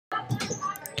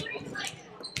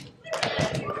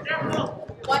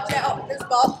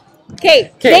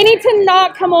Okay, they need to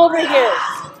not come over here.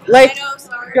 Like,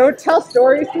 go tell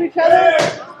stories to each other.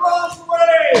 Balls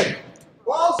away!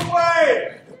 Balls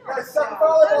away! Guys, suck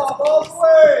volleyball, balls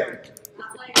away!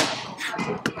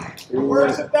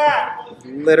 Where's it at?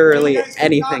 Literally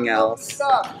anything else.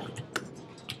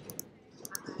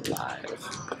 Live.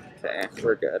 Okay,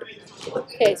 we're good.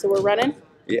 Okay, so we're running.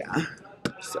 Yeah.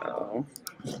 So,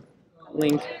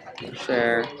 link,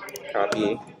 share,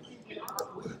 copy.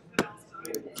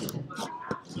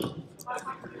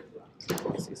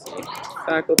 CC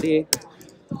faculty.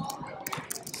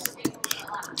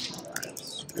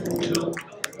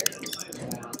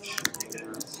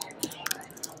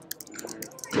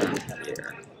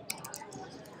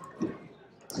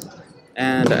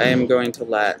 And I am going to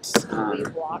let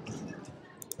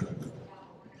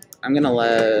I'm gonna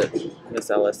let Miss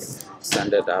Ellis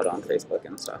send it out on Facebook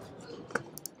and stuff.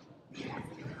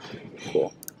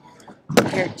 Cool.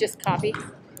 Here, just copy.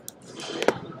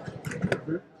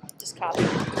 Just copy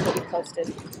what you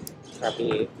posted.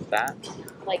 Copy that.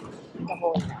 Like the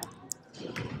whole account.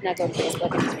 Now go to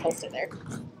Facebook and just post it there.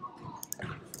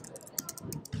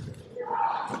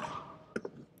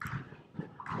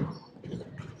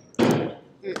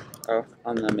 Oh,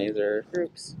 on the Maeser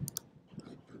Groups.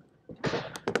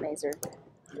 Maeser.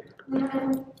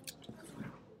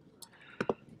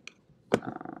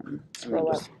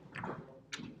 Scroll up.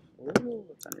 Ooh,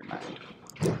 what's on your mind?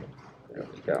 There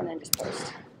we go. And then just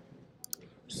post.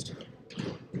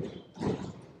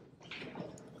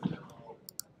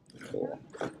 Cool.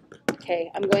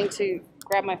 Okay, I'm going to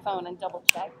grab my phone and double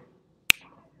check.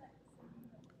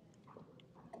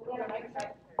 I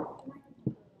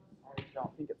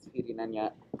don't think it's feeding in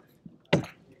yet.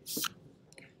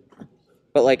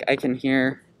 But like I can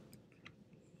hear.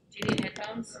 Do you need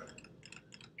headphones?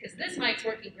 Because this mic's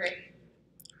working great.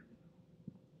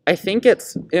 I think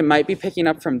it might be picking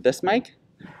up from this mic,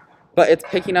 but it's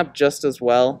picking up just as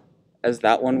well as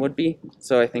that one would be.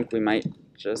 So I think we might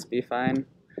just be fine.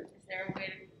 Is there a way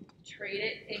to trade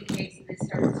it in case this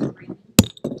starts ringing?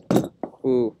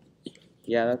 Ooh,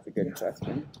 yeah, that's a good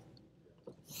question.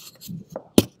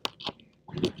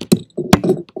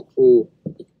 Ooh,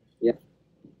 yeah.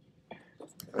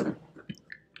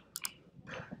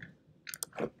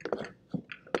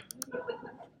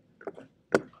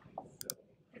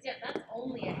 Yeah, that's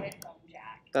only a headphone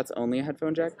jack. That's only a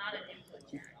headphone jack? It's not an input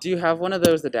jack. Do you have one of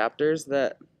those adapters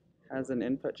that has an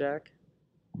input jack?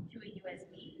 To a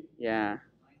USB? Yeah.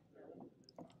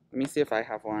 Let me see if I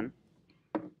have one.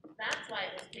 That's why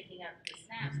it was picking up the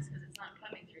snaps, because it's not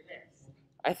coming through this.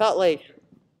 I thought like,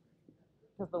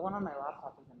 because the one on my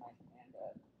laptop is a nice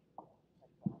headphone.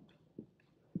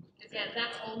 Because yeah,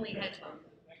 that's only headphone.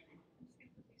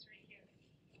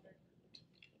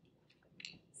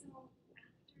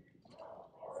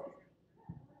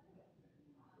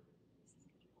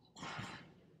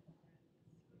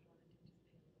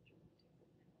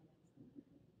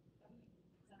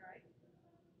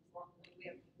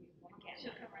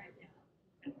 She'll come right down.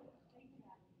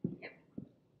 Yep.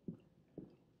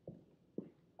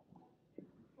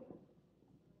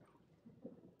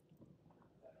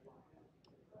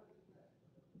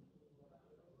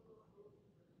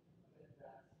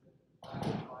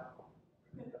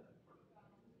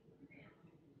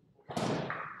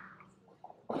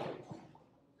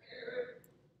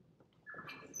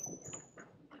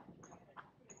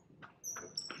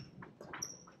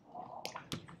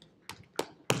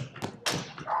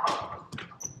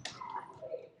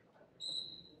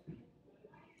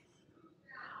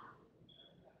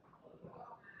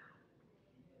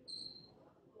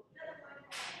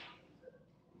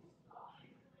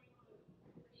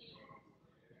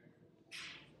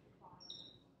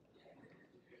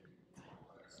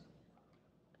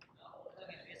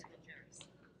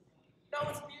 No,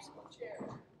 it's musical chairs.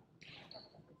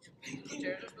 Musical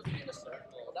chairs are supposed to be in a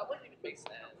circle. That wouldn't even make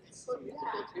sense.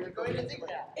 You're going to think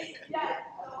that. Yeah.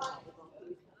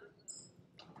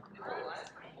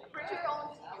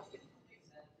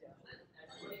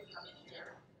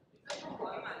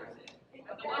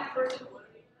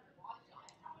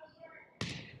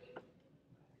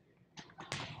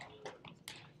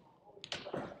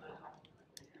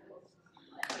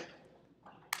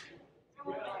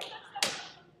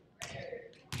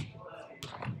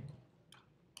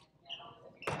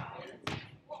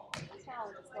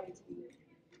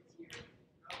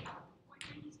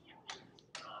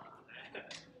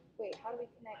 Wait, how do we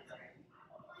connect?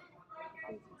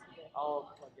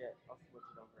 I'll plug it. I'll switch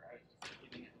it over. I was just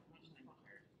giving it as much time to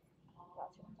charge.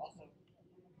 Gotcha. Also,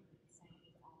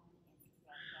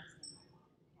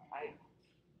 are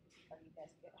you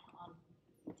guys good?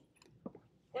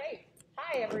 Great. Hi.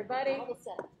 Hi, everybody.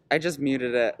 I just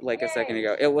muted it like a second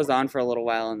ago. It was on for a little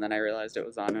while and then I realized it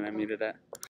was on and I muted it.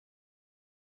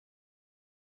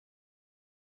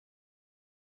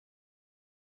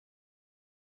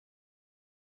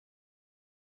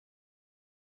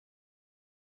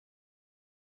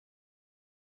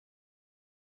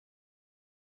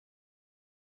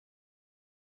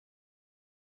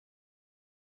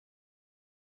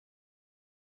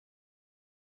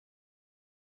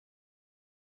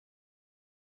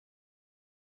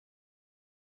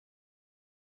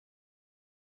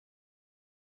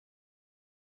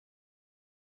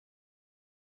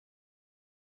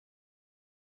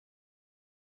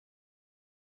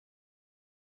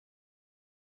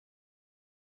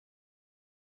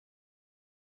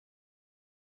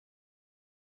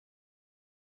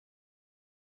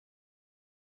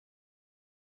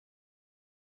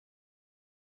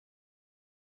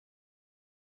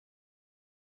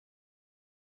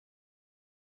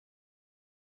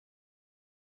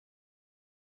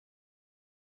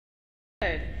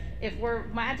 Good. If we're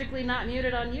magically not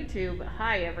muted on YouTube,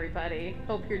 hi, everybody.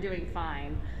 Hope you're doing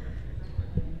fine.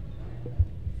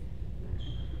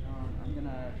 I'm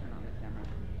gonna turn on the camera.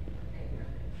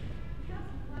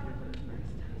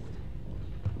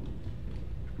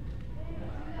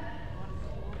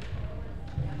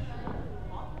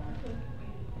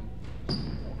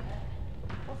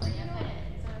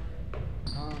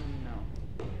 No.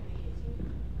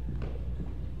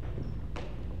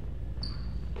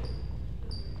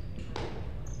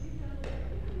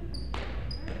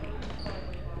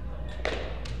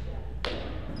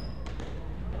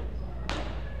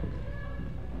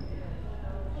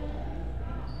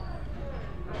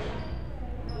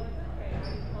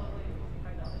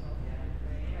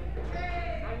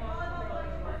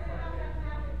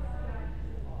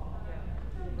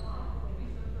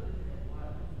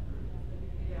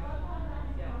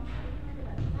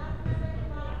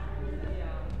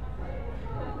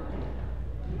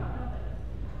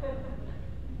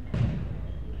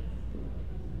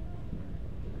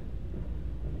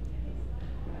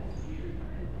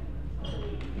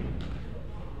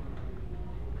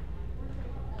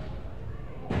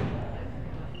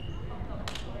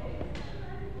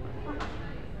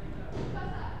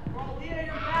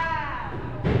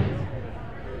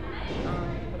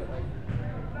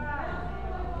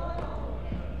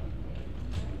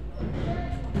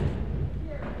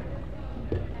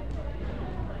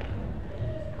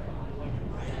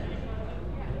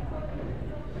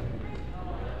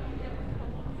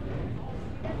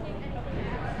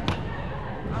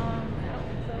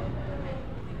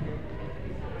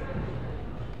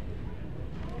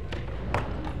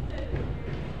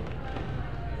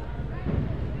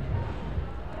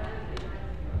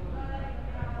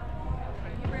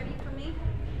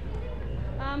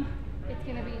 It's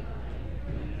gonna be,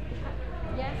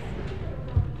 yes?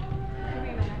 Give me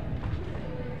a minute.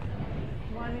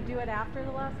 Want to do it after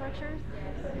the last lectures?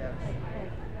 Yes.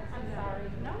 Okay. I'm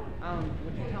sorry. No.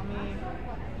 Would you tell me?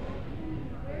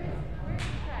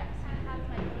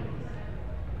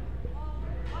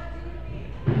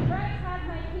 Rex has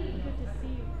my key. Good to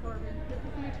see you, Corbin. Good to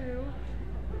see you too.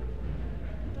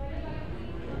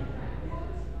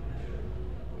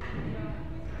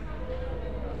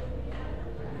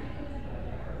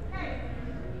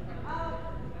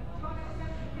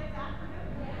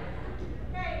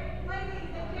 Okay,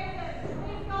 ladies and gentlemen,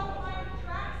 please go find the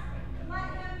tracks.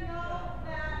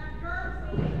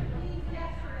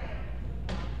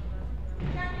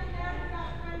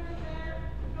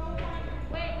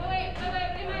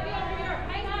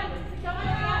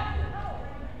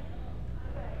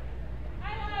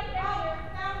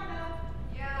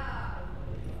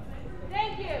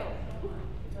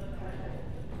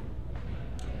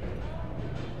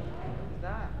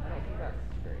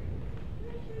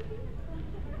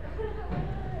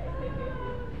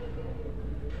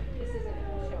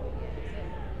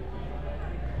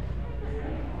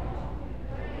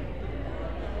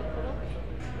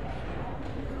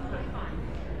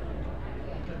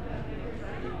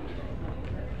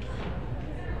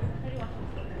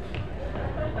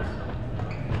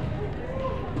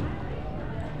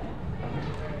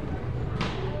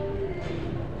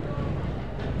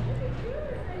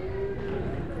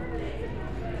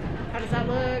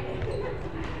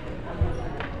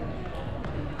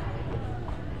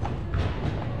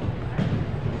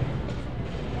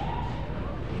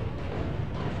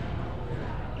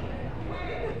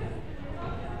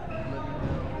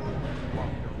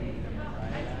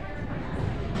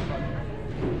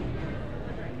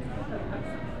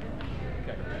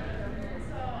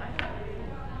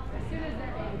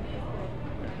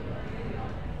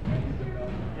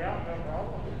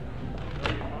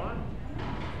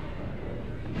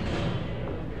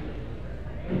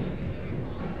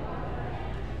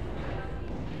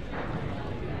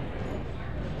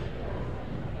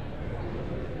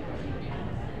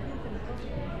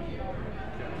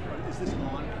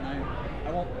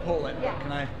 pull it. Yeah.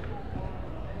 Can I?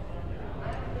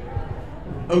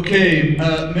 Okay,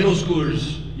 middle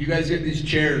schoolers, you guys get these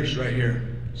chairs right here.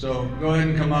 So go ahead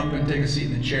and come up and take a seat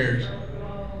in the chairs.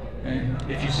 Okay.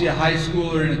 If you see a high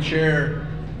schooler in a chair,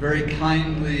 very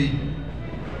kindly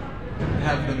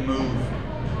have them move.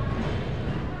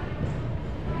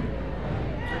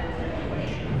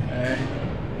 Okay.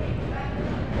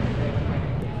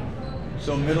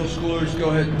 So middle schoolers, go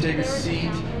ahead and take a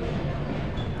seat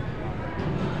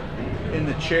in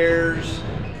the chairs.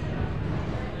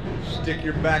 Stick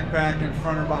your backpack in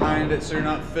front or behind it so you're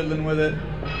not fiddling with it.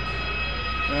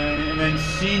 And then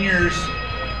seniors,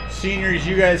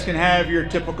 you guys can have your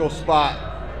typical spot.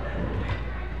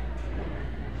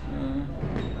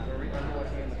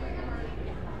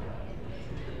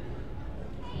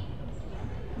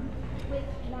 With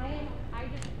Ryan, I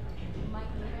just my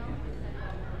email.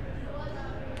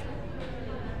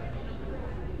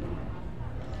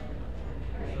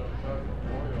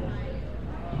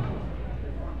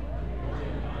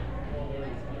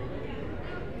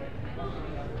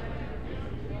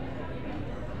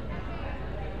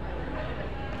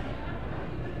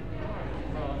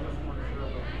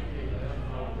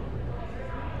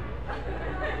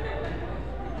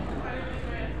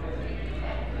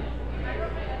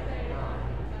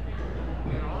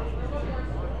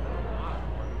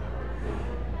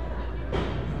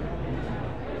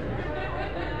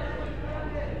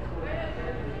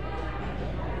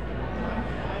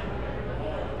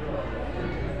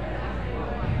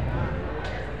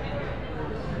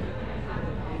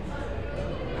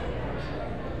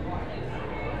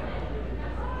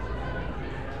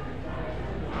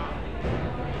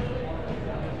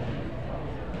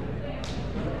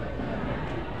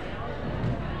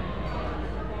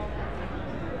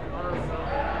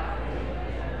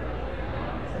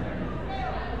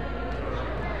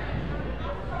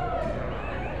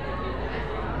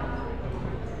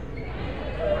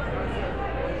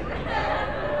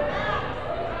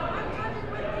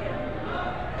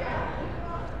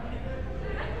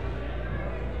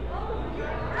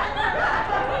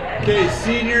 Okay,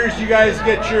 seniors, you guys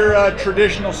get your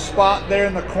traditional spot there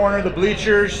in the corner of the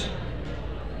bleachers.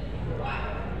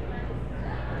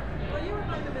 Will you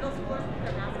remind the middle schoolers to put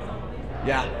their masks on, please?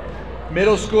 Yeah.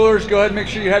 Middle schoolers, go ahead and make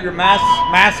sure you have your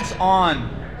masks on.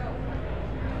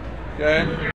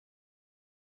 Okay.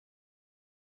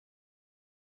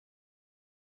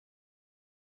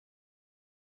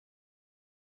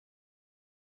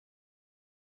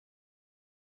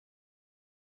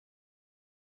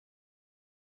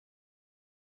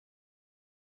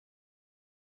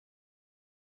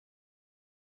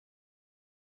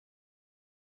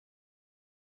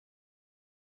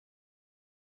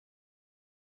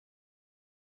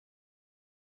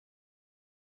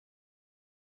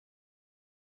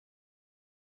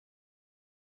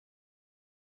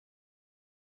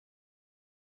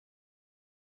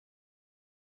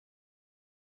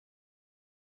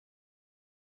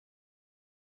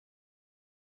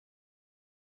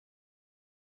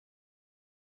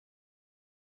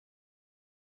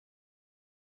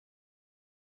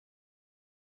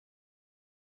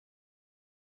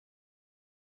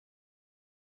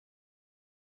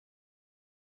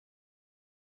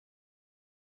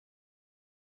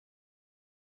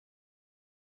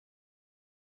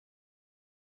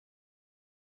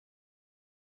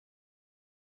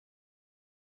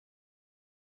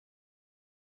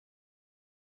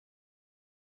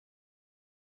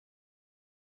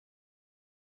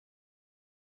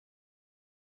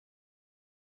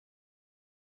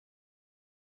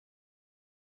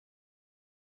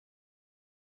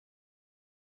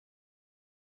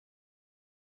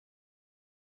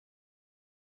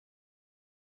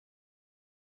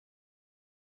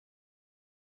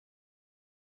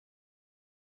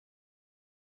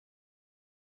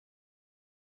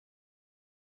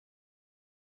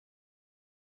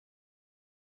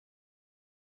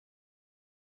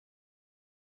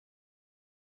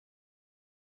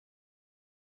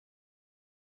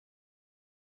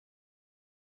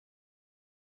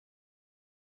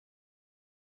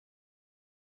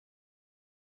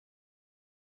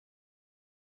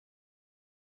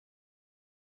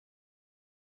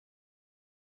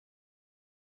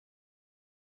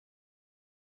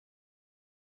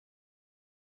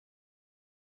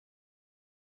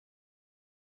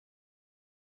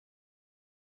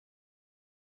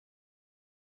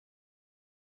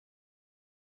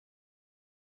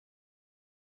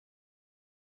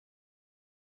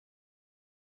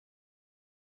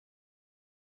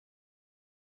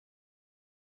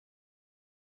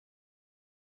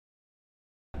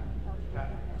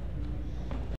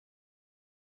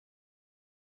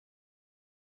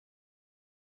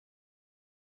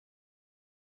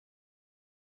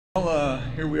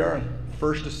 here we are,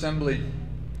 first assembly,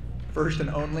 first and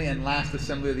only and last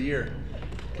assembly of the year.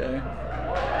 Okay.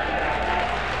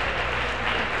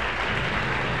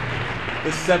 The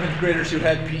 7th graders who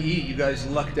had PE, you guys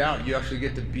lucked out. You actually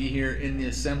get to be here in the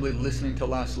assembly listening to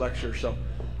last lecture. So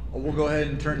we'll go ahead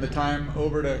and turn the time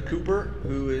over to Cooper,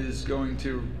 who is going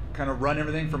to kind of run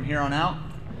everything from here on out.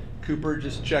 Cooper,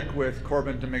 just check with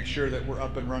Corbin to make sure that we're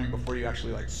up and running before you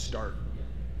actually like start.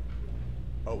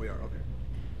 Oh, we are, okay.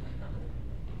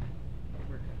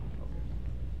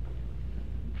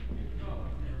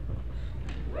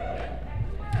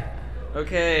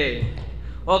 Okay,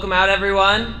 welcome out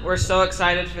everyone. We're so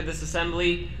excited for this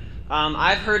assembly.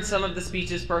 I've heard some of the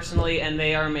speeches personally and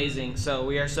they are amazing, so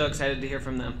we are so excited to hear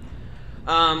from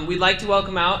them. We'd like to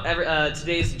welcome out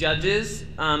today's judges.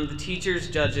 The teachers'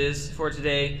 judges for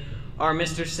today are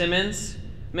Mr. Simmons,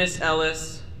 Miss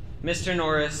Ellis, Mr.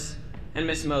 Norris, and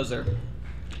Miss Maeser.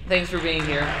 Thanks for being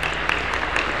here.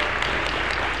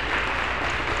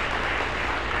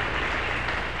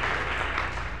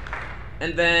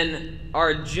 And then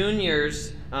our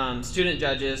juniors, student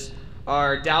judges,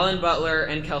 are Dallin Butler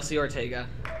and Kelsey Ortega.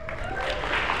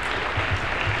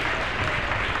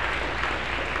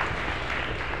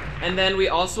 And then we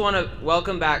also want to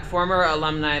welcome back former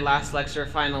alumni last lecture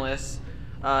finalists,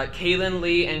 Kaylin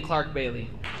Lee and Clark Bailey.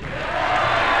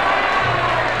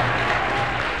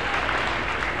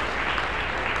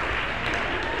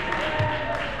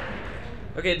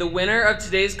 Okay, the winner of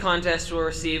today's contest will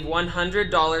receive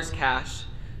 $100 cash.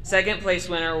 Second place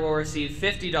winner will receive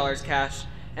 $50 cash,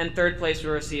 and third place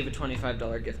will receive a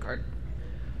 $25 gift card.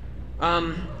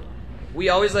 We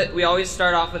always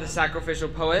start off with a sacrificial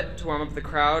poet to warm up the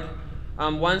crowd.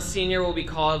 One senior will be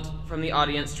called from the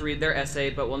audience to read their essay,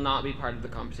 but will not be part of the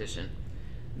competition.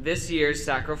 This year's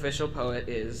sacrificial poet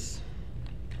is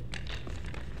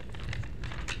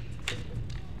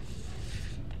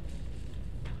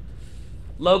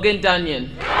Logan Dunyan.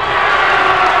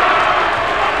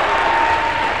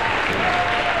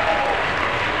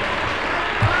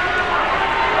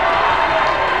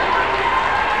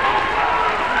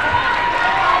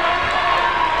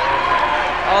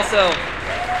 Also,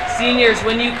 seniors,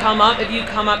 when you come up, if you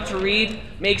come up to read,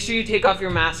 make sure you take off your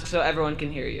mask so everyone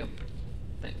can hear you.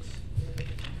 Thanks.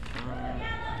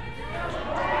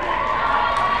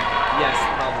 Yes,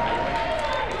 probably.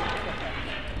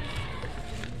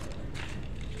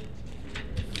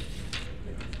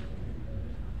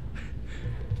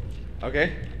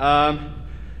 Okay,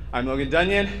 I'm Logan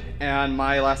Dunyan, and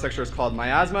my last lecture is called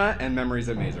Miasma and Memories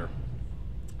of Maeser.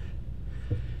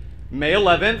 May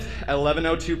 11th at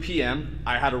 11:02 p.m.,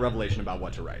 I had a revelation about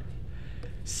what to write.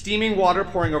 Steaming water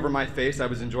pouring over my face, I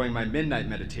was enjoying my midnight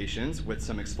meditations with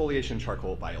some exfoliation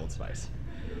charcoal by Old Spice.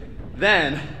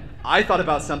 Then, I thought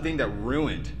about something that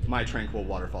ruined my tranquil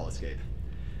waterfall escape.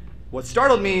 What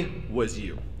startled me was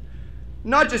you.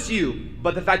 Not just you,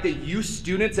 but the fact that you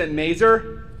students at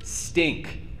Maeser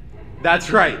stink. That's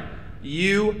right,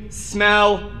 you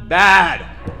smell bad.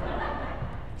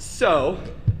 So,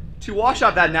 to wash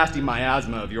out that nasty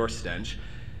miasma of your stench,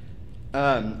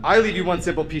 I leave you one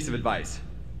simple piece of advice.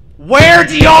 Wear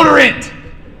deodorant!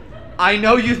 I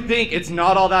know you think it's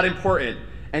not all that important,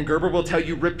 and Gerber will tell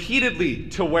you repeatedly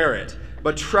to wear it,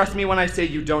 but trust me when I say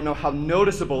you don't know how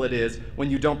noticeable it is when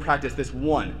you don't practice this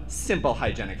one simple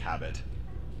hygienic habit.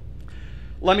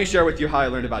 Let me share with you how I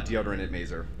learned about deodorant at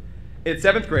Maeser. In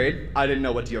 7th grade, I didn't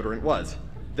know what deodorant was.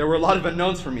 There were a lot of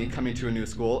unknowns for me coming to a new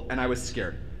school, and I was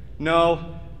scared.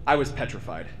 No, I was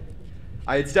petrified.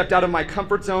 I had stepped out of my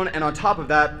comfort zone, and on top of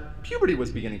that, puberty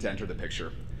was beginning to enter the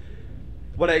picture.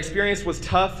 What I experienced was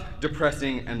tough,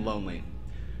 depressing, and lonely.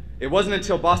 It wasn't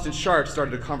until Boston Sharp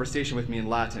started a conversation with me in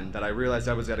Latin that I realized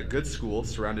I was at a good school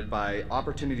surrounded by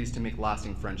opportunities to make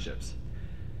lasting friendships.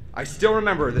 I still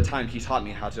remember the time he taught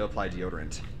me how to apply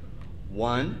deodorant.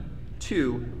 1,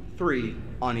 2, 3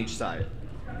 on each side.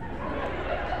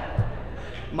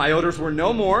 My odors were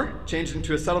no more, changed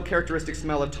into a subtle characteristic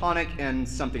smell of tonic and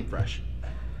something fresh.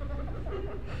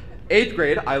 8th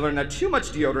grade, I learned that too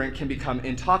much deodorant can become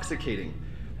intoxicating.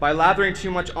 By lathering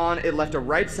too much on, it left a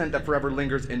ripe scent that forever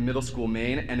lingers in middle school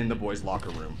Maine and in the boys' locker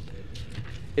room.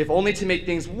 If only to make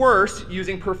things worse,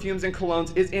 using perfumes and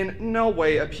colognes is in no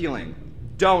way appealing.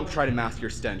 Don't try to mask your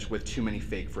stench with too many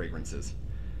fake fragrances.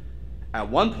 At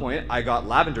one point, I got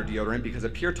lavender deodorant because a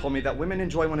peer told me that women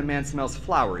enjoy when a man smells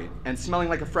flowery, and smelling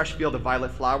like a fresh field of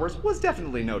violet flowers was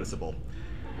definitely noticeable.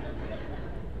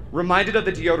 Reminded of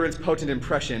the deodorant's potent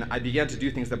impression, I began to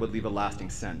do things that would leave a lasting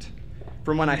scent.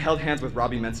 From when I held hands with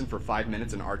Robbie Menson for 5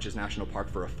 minutes in Arches National Park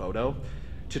for a photo,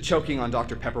 to choking on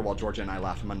Dr. Pepper while Georgia and I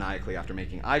laughed maniacally after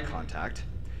making eye contact,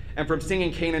 And from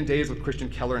singing Canaan Days with Christian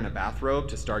Keller in a bathrobe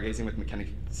to stargazing with McKenna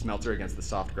Smelter against the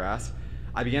soft grass,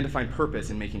 I began to find purpose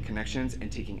in making connections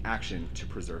and taking action to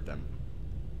preserve them.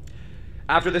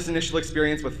 After this initial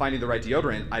experience with finding the right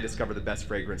deodorant, I discovered the best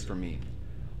fragrance for me,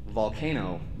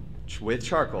 Volcano with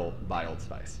Charcoal by Old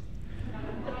Spice.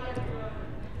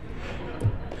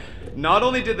 Not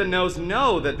only did the nose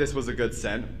know that this was a good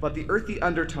scent, but the earthy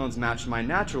undertones matched my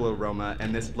natural aroma,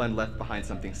 and this blend left behind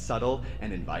something subtle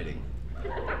and inviting.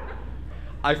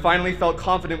 I finally felt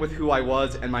confident with who I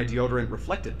was, and my deodorant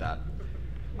reflected that.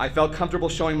 I felt comfortable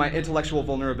showing my intellectual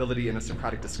vulnerability in a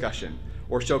Socratic discussion,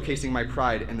 or showcasing my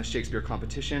pride in the Shakespeare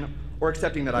competition, or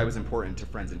accepting that I was important to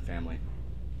friends and family.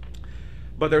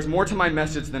 But there's more to my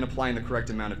message than applying the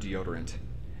correct amount of deodorant.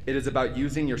 It is about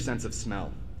using your sense of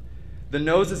smell. The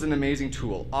nose is an amazing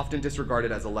tool, often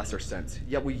disregarded as a lesser sense,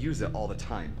 yet we use it all the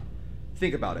time.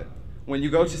 Think about it. When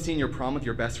you go to senior prom with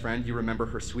your best friend, you remember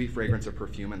her sweet fragrance of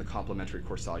perfume and the complimentary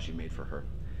corsage you made for her.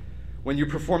 When you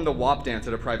perform the WAP dance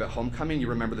at a private homecoming, you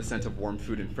remember the scent of warm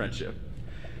food and friendship.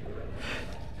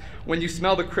 When you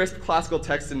smell the crisp classical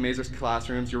texts in Maeser's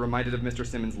classrooms, you're reminded of Mr.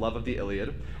 Simmons' love of the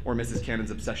Iliad, or Mrs.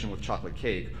 Cannon's obsession with chocolate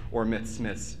cake, or Miss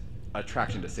Smith's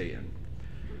attraction to Satan.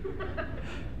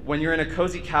 When you're in a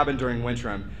cozy cabin during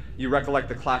Wintram, you recollect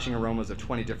the clashing aromas of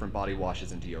 20 different body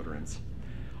washes and deodorants.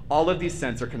 All of these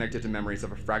scents are connected to memories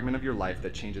of a fragment of your life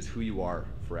that changes who you are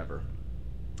forever.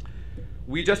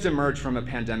 We just emerged from a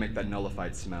pandemic that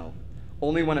nullified smell.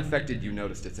 Only when affected you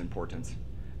noticed its importance.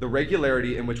 The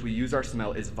regularity in which we use our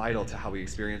smell is vital to how we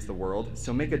experience the world,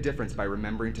 so make a difference by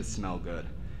remembering to smell good.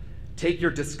 Take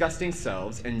your disgusting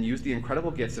selves and use the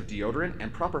incredible gifts of deodorant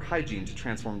and proper hygiene to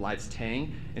transform life's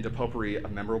tang into potpourri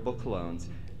of memorable colognes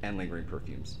and lingering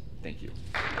perfumes. Thank you.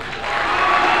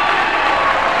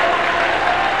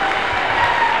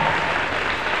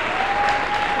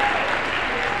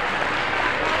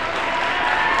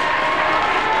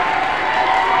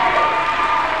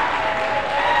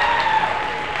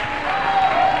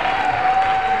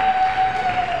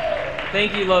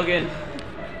 Thank you, Logan.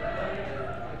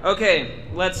 Okay,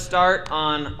 let's start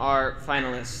on our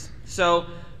finalists. So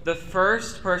the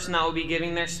first person that will be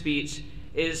giving their speech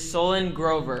is Solon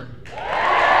Grover.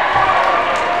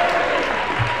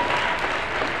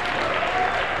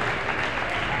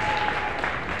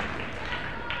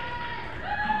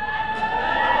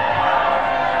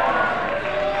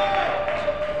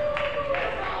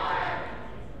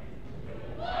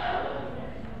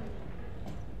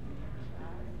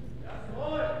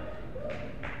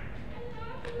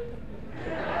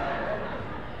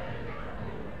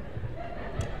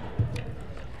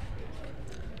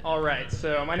 All right,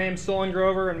 so my name's Solon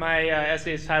Grover, and my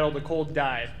essay is titled The Cold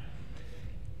Dive.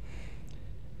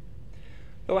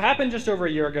 Though it happened just over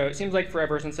a year ago, it seems like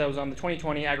forever since I was on the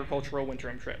 2020 agricultural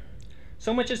winter trip.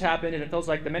 So much has happened, and it feels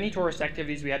like the many tourist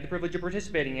activities we had the privilege of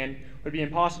participating in would be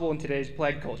impossible in today's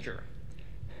plague culture.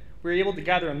 We were able to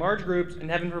gather in large groups, and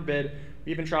heaven forbid,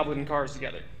 we even traveled in cars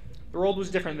together. The world was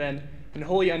different then, and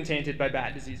wholly untainted by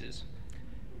bad diseases.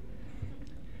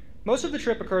 Most of the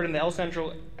trip occurred in the El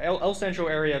Centro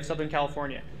area of Southern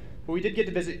California, but we did get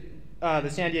to visit the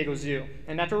San Diego Zoo,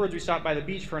 and afterwards we stopped by the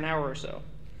beach for an hour or so.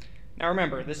 Now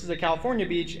remember, this is a California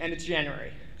beach and it's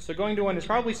January, so going to one is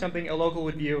probably something a local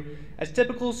would view as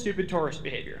typical stupid tourist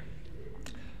behavior.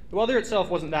 The weather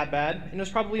itself wasn't that bad, and it was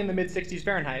probably in the mid-60s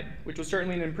Fahrenheit, which was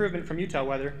certainly an improvement from Utah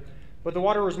weather, but the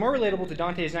water was more relatable to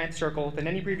Dante's Ninth Circle than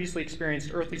any previously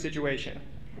experienced earthly situation.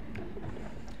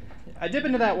 A dip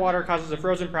into that water causes a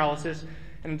frozen paralysis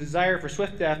and a desire for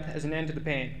swift death as an end to the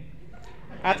pain.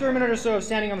 After a minute or so of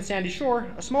standing on the sandy shore,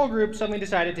 a small group suddenly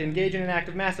decided to engage in an act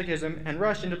of masochism and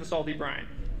rushed into the salty brine.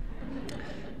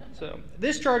 So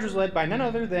this charge was led by none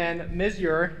other than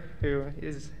Maeser, who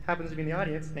happens to be in the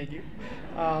audience, thank you.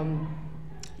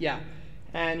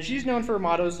 And she's known for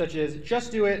mottos such as,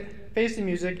 just do it, face the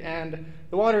music, and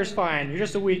the water is fine, you're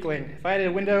just a weakling. If I had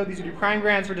a window, these would be prime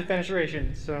grounds for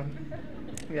defenestration, so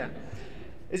yeah.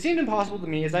 It seemed impossible to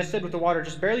me as I stood with the water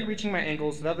just barely reaching my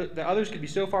ankles that others could be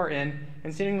so far in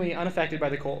and seemingly unaffected by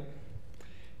the cold.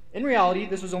 In reality,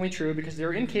 this was only true because they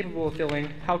were incapable of feeling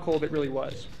how cold it really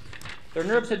was. Their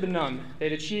nerves had been numb. They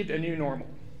had achieved a new normal.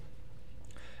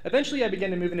 Eventually, I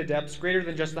began to move into depths greater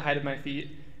than just the height of my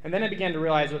feet, and then I began to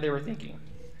realize what they were thinking.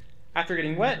 After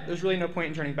getting wet, there's really no point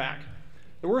in turning back.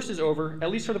 The worst is over, at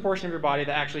least for the portion of your body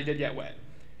that actually did get wet,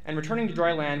 and returning to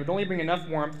dry land would only bring enough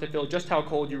warmth to feel just how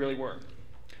cold you really were.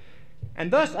 And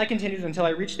thus, I continued until I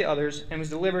reached the others and was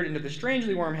delivered into the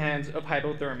strangely warm hands of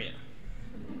hypothermia.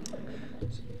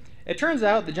 It turns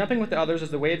out that jumping with the others as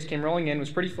the waves came rolling in was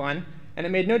pretty fun, and it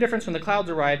made no difference when the clouds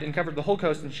arrived and covered the whole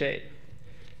coast in shade.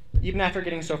 Even after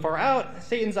getting so far out,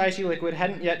 Satan's icy liquid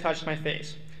hadn't yet touched my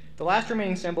face, the last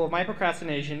remaining symbol of my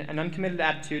procrastination and uncommitted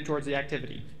attitude towards the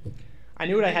activity. I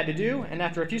knew what I had to do, and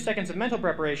after a few seconds of mental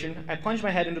preparation, I plunged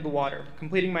my head into the water,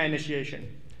 completing my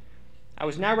initiation. I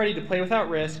was now ready to play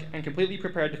without risk and completely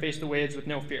prepared to face the waves with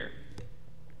no fear.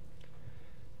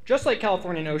 Just like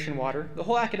Californian ocean water, the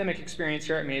whole academic experience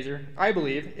here at Maeser, I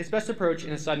believe, is best approached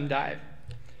in a sudden dive.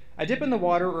 A dip in the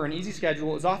water or an easy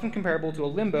schedule is often comparable to a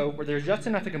limbo where there's just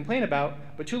enough to complain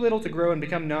about, but too little to grow and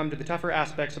become numb to the tougher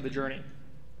aspects of the journey.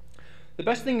 The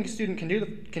best thing a student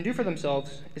can do for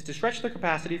themselves is to stretch their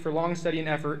capacity for long study and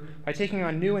effort by taking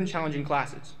on new and challenging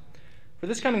classes. For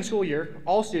this coming school year,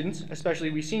 all students,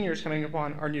 especially we seniors coming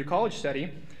upon our new college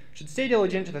study, should stay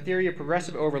diligent to the theory of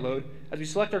progressive overload as we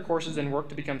select our courses and work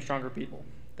to become stronger people.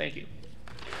 Thank you.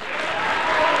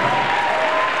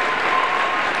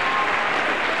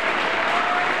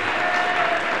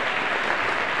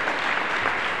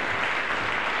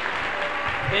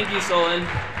 Thank you, Solon.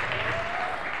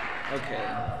 Okay,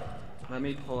 let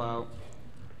me pull out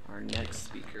our next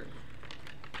speaker.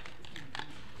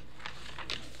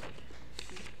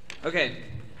 Okay,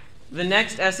 the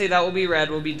next essay that will be read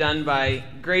will be done by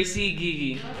Gracie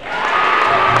Gigi.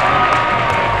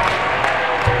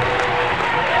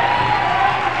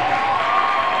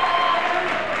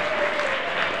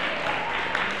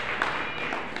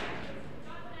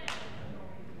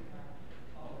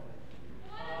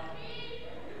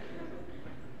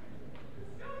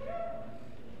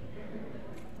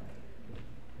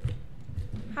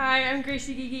 Hi, I'm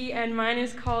Gracie Gigi, and mine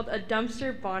is called A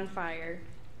Dumpster Bonfire.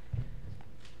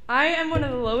 I am one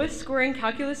of the lowest scoring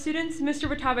calculus students Mr.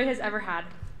 Watabe has ever had.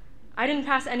 I didn't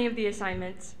pass any of the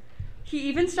assignments. He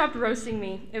even stopped roasting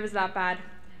me. It was that bad.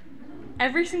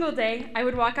 Every single day, I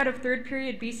would walk out of third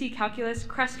period BC calculus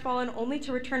crestfallen only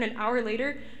to return an hour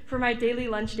later for my daily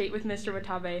lunch date with Mr.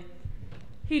 Watabe.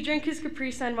 He drank his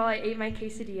Capri Sun while I ate my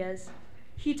quesadillas.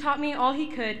 He taught me all he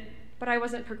could, but I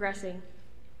wasn't progressing.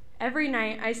 Every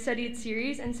night, I studied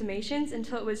series and summations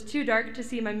until it was too dark to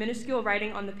see my minuscule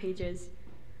writing on the pages.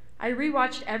 I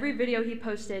rewatched every video he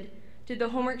posted, did the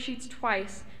homework sheets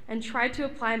twice, and tried to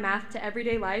apply math to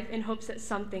everyday life in hopes that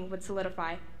something would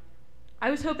solidify. I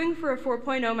was hoping for a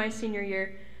 4.0 my senior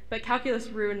year, but calculus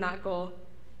ruined that goal.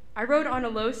 I wrote on a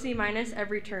low C-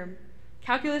 every term.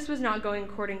 Calculus was not going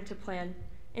according to plan.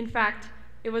 In fact,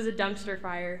 it was a dumpster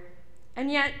fire.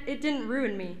 And yet, it didn't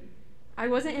ruin me. I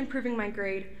wasn't improving my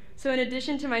grade, so in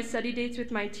addition to my study dates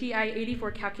with my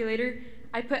TI-84 calculator,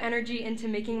 I put energy into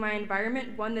making my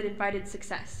environment one that invited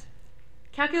success.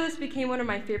 Calculus became one of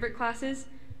my favorite classes,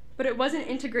 but it wasn't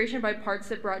integration by parts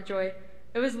that brought joy.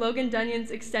 It was Logan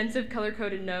Dunyon's extensive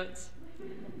color-coded notes.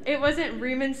 It wasn't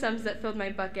Riemann sums that filled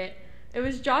my bucket. It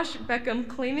was Josh Beckham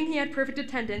claiming he had perfect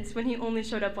attendance when he only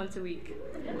showed up once a week.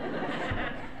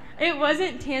 It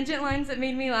wasn't tangent lines that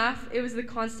made me laugh. It was the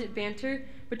constant banter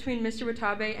between Mr.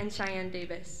 Watabe and Cheyenne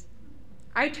Davis.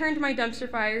 I turned my dumpster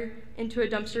fire into a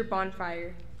dumpster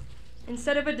bonfire.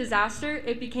 Instead of a disaster,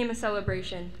 it became a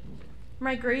celebration.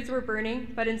 My grades were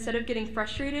burning, but instead of getting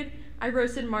frustrated, I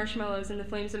roasted marshmallows in the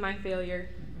flames of my failure.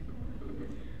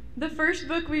 The first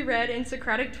book we read in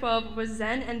Socratic 12 was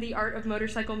Zen and the Art of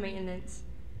Motorcycle Maintenance.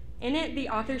 In it, the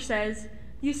author says,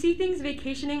 "You see things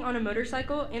vacationing on a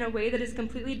motorcycle in a way that is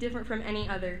completely different from any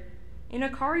other. In a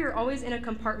car, you're always in a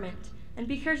compartment. And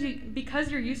because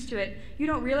you're used to it, you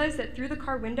don't realize that through the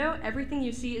car window, everything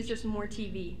you see is just more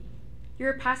TV.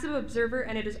 You're a passive observer,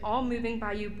 and it is all moving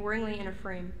by you boringly in a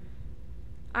frame."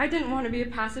 I didn't want to be a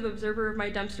passive observer of my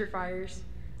dumpster fires.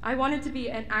 I wanted to be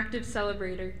an active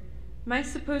celebrator. My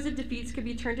supposed defeats could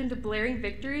be turned into blaring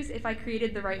victories if I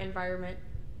created the right environment.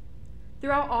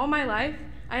 Throughout all my life,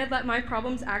 I had let my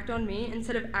problems act on me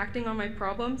instead of acting on my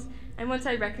problems, and once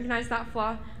I recognized that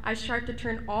flaw, I strived to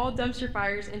turn all dumpster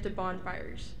fires into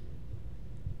bonfires.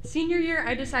 Senior year,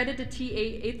 I decided to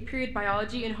T8 8th period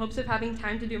biology in hopes of having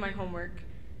time to do my homework.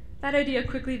 That idea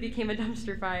quickly became a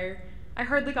dumpster fire. I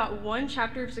hardly got one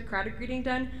chapter of Socratic reading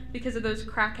done because of those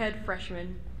crackhead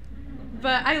freshmen.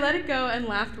 But I let it go and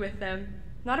laughed with them,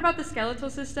 not about the skeletal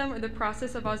system or the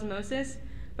process of osmosis,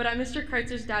 but at Mr.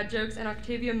 Kreitzer's dad jokes and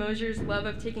Octavia Mosier's love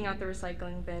of taking out the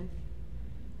recycling bin.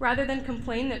 Rather than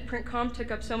complain that printcom took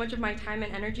up so much of my time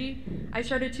and energy, I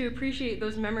started to appreciate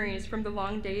those memories from the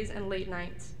long days and late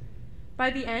nights. By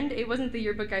the end, it wasn't the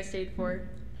yearbook I stayed for.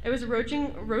 It was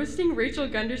roasting Rachel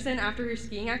Gunderson after her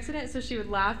skiing accident so she would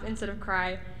laugh instead of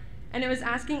cry. And it was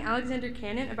asking Alexander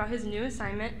Cannon about his new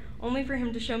assignment only for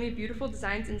him to show me beautiful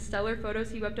designs and stellar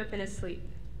photos he whipped up in his sleep.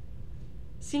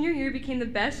 Senior year became the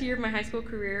best year of my high school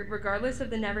career, regardless of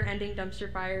the never-ending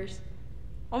dumpster fires.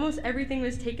 Almost everything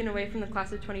was taken away from the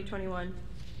class of 2021.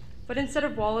 But instead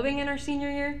of wallowing in our senior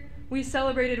year, we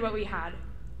celebrated what we had.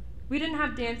 We didn't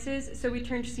have dances, so we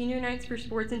turned senior nights for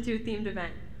sports into a themed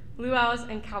event, luau's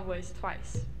and cowboys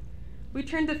twice. We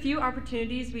turned the few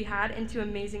opportunities we had into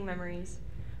amazing memories.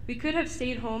 We could have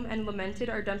stayed home and lamented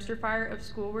our dumpster fire of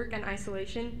schoolwork and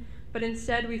isolation, but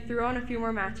instead we threw on a few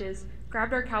more matches,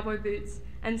 grabbed our cowboy boots,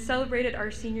 and celebrated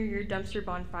our senior year dumpster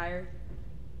bonfire.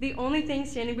 The only thing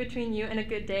standing between you and a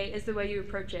good day is the way you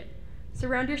approach it.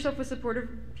 Surround yourself with supportive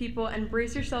people and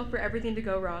brace yourself for everything to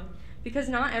go wrong, because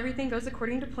not everything goes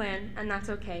according to plan, and that's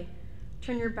okay.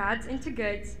 Turn your bads into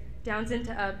goods, downs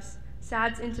into ups,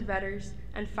 sads into betters,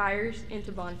 and fires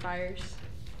into bonfires.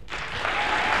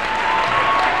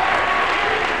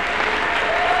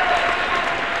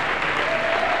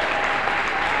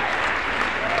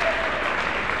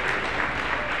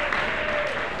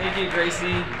 Thank you,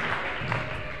 Gracie.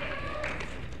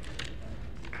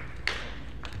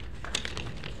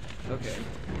 Okay.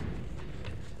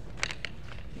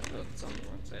 Oh, it's on the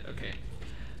wrong side. Okay.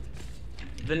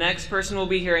 The next person we'll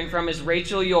be hearing from is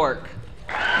Rachel York.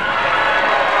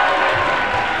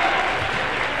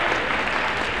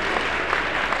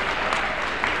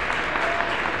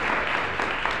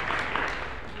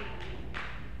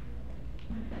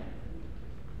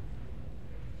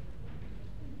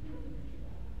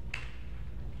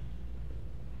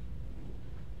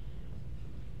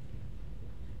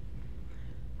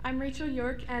 I'm Rachel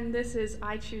York, and this is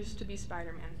I Choose to be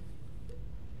Spider-Man.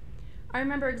 I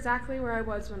remember exactly where I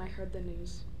was when I heard the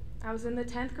news. I was in the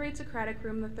 10th grade Socratic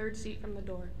room, the third seat from the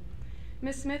door.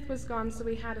 Miss Smith was gone, so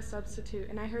we had a substitute,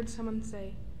 and I heard someone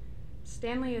say,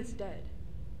 "Stanley is dead."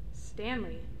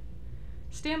 Stanley?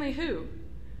 Stanley who?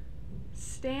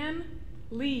 Stan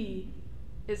Lee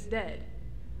is dead.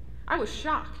 I was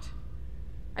shocked.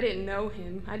 I didn't know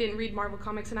him, I didn't read Marvel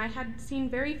comics, and I had seen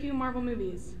very few Marvel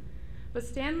movies. But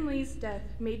Stan Lee's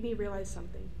death made me realize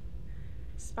something.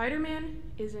 Spider-Man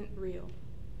isn't real.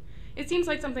 It seems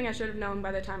like something I should have known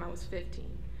by the time I was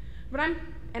 15.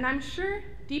 I'm sure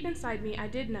deep inside me I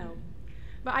did know.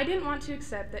 But I didn't want to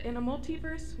accept that in a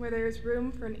multiverse where there is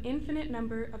room for an infinite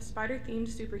number of spider-themed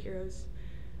superheroes,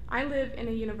 I live in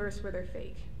a universe where they're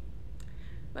fake.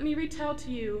 Let me retell to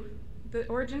you the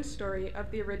origin story of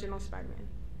the original Spider-Man.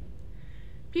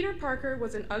 Peter Parker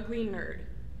was an ugly nerd.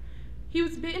 He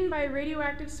was bitten by a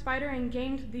radioactive spider and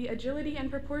gained the agility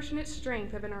and proportionate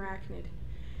strength of an arachnid.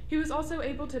 He was also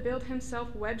able to build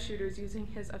himself web shooters using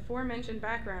his aforementioned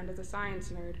background as a science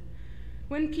nerd.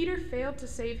 When Peter failed to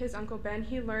save his Uncle Ben,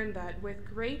 he learned that with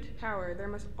great power there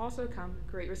must also come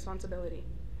great responsibility.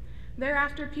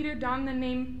 Thereafter, Peter donned the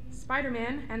name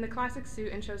Spider-Man and the classic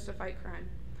suit and chose to fight crime.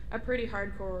 A pretty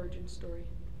hardcore origin story.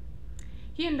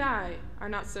 He and I are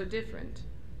not so different.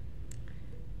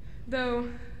 Though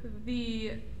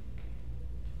the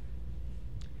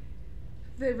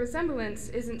resemblance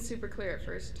isn't super clear at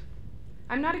first.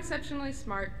 I'm not exceptionally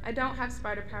smart, I don't have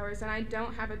spider powers, and I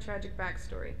don't have a tragic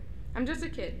backstory. I'm just a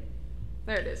kid.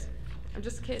 There it is. I'm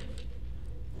just a kid.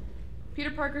 Peter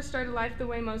Parker started life the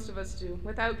way most of us do,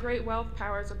 without great wealth,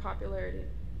 powers, or popularity.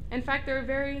 In fact, there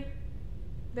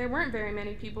weren't very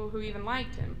many people who even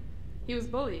liked him. He was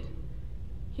bullied.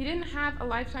 He didn't have a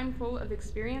lifetime full of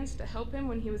experience to help him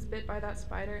when he was bit by that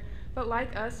spider, but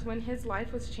like us, when his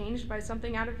life was changed by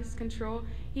something out of his control,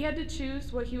 he had to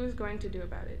choose what he was going to do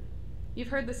about it. You've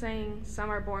heard the saying, some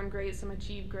are born great, some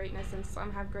achieve greatness, and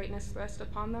some have greatness thrust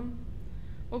upon them.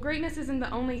 Well, greatness isn't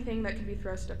the only thing that can be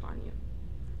thrust upon you.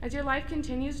 As your life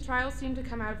continues, trials seem to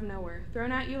come out of nowhere,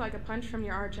 thrown at you like a punch from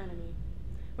your archenemy.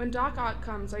 When Doc Ock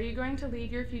comes, are you going to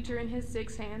leave your future in his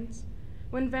 6 hands?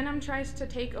 When Venom tries to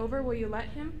take over, will you let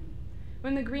him?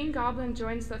 When the Green Goblin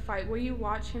joins the fight, will you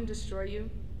watch him destroy you?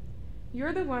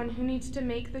 You're the one who needs to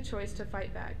make the choice to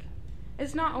fight back.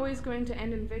 It's not always going to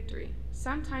end in victory.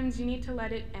 Sometimes you need to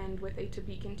let it end with a to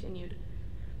be continued.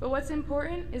 But what's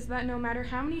important is that no matter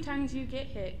how many times you get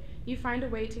hit, you find a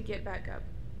way to get back up.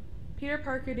 Peter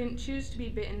Parker didn't choose to be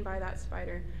bitten by that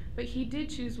spider, but he did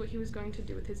choose what he was going to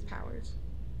do with his powers.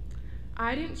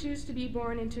 I didn't choose to be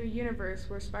born into a universe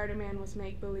where Spider-Man was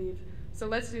make-believe, so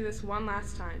let's do this one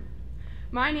last time.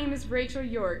 My name is Rachel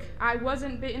York. I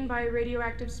wasn't bitten by a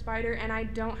radioactive spider and I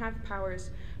don't have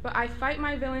powers, but I fight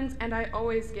my villains and I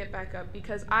always get back up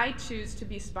because I choose to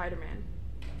be Spider-Man.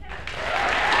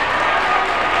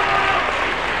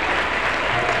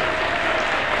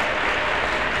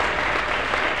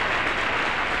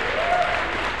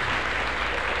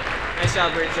 Nice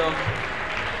job, Rachel.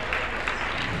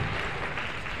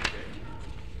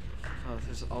 Oh,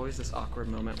 there's always this awkward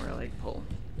moment where I like pull.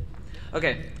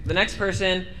 Okay, the next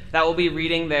person that will be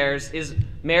reading theirs is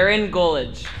Marin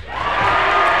Golage.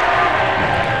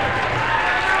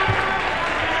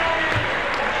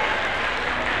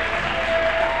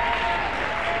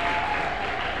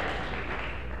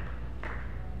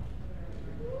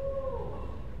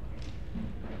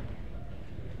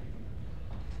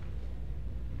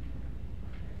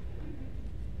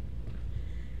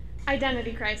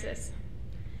 Identity crisis.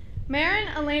 Marin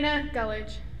Elena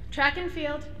Gullidge, track and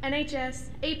field, NHS,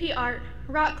 AP art,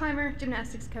 rock climber,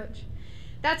 gymnastics coach.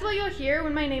 That's what you'll hear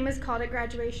when my name is called at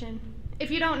graduation. If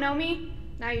you don't know me,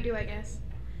 now you do, I guess.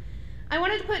 I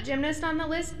wanted to put gymnast on the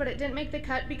list, but it didn't make the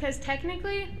cut because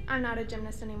technically, I'm not a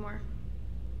gymnast anymore.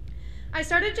 I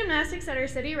started gymnastics at our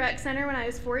city rec center when I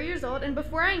was 4 years old, and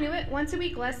before I knew it,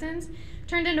 once-a-week lessons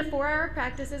turned into 4-hour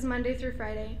practices Monday through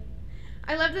Friday.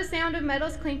 I loved the sound of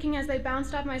medals clinking as they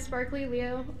bounced off my sparkly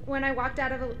Leo when I walked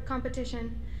out of a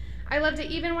competition. I loved it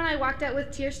even when I walked out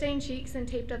with tear-stained cheeks and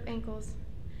taped-up ankles.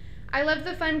 I loved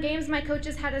the fun games my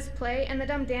coaches had us play and the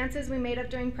dumb dances we made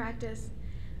up during practice.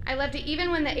 I loved it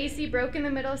even when the AC broke in the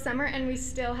middle of summer and we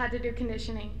still had to do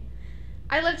conditioning.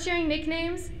 I loved sharing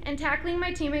nicknames and tackling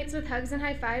my teammates with hugs and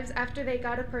high fives after they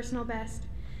got a personal best.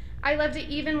 I loved it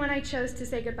even when I chose to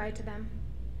say goodbye to them.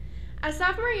 As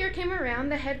sophomore year came around,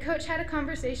 the head coach had a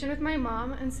conversation with my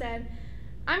mom and said,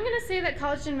 "I'm going to say that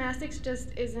college gymnastics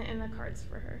just isn't in the cards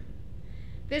for her."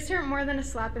 This hurt more than a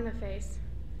slap in the face.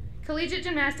 Collegiate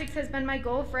gymnastics has been my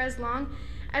goal for as long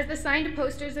as the signed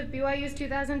posters of BYU's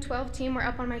 2012 team were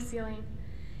up on my ceiling.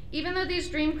 Even though these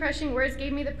dream-crushing words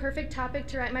gave me the perfect topic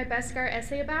to write my best scar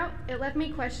essay about, it left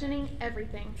me questioning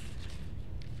everything.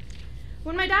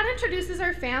 When my dad introduces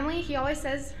our family, he always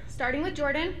says, starting with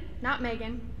Jordan, not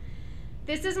Megan,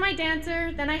 "This is my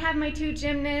dancer, then I have my 2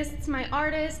 gymnasts, my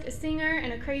artist, a singer,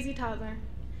 and a crazy toddler."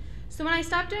 So when I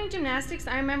stopped doing gymnastics,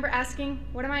 I remember asking,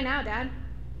 "What am I now, Dad?"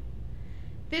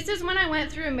 This is when I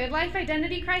went through a midlife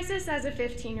identity crisis as a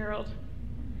 15-year-old.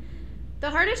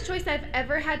 The hardest choice I've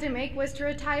ever had to make was to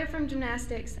retire from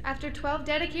gymnastics after 12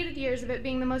 dedicated years of it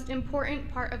being the most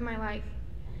important part of my life.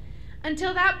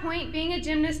 Until that point, being a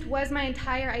gymnast was my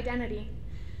entire identity.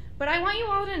 But I want you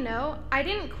all to know, I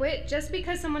didn't quit just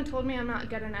because someone told me I'm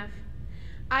not good enough.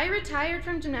 I retired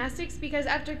from gymnastics because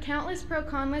after countless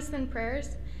pro-con lists and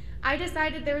prayers, I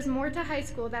decided there was more to high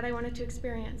school that I wanted to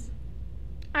experience.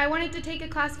 I wanted to take a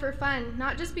class for fun,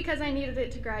 not just because I needed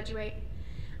it to graduate.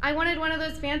 I wanted one of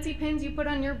those fancy pins you put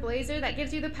on your blazer that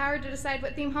gives you the power to decide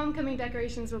what theme homecoming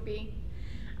decorations will be.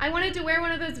 I wanted to wear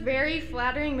one of those very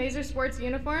flattering Maeser sports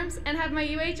uniforms and have my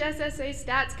UHSSA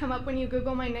stats come up when you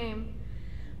Google my name.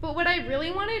 But what I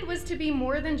really wanted was to be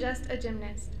more than just a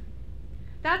gymnast.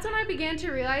 That's when I began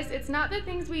to realize it's not the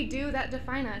things we do that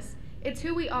define us, it's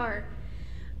who we are.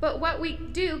 But what we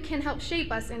do can help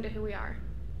shape us into who we are.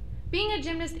 Being a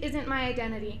gymnast isn't my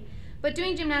identity, but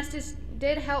doing gymnastics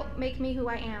did help make me who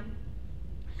I am.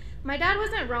 My dad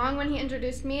wasn't wrong when he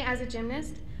introduced me as a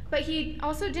gymnast, but he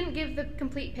also didn't give the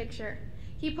complete picture.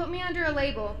 He put me under a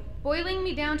label, boiling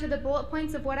me down to the bullet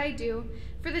points of what I do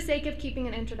for the sake of keeping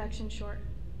an introduction short.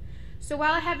 So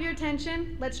while I have your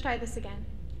attention, let's try this again.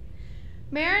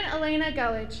 Marin Elena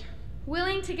Gullidge,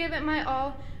 willing to give it my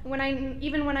all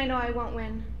even when I know I won't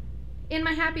win. In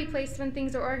my happy place when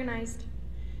things are organized.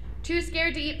 Too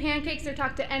scared to eat pancakes or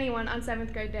talk to anyone on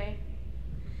 7th grade day.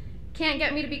 Can't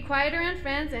get me to be quiet around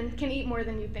friends and can eat more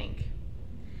than you think.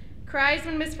 Cries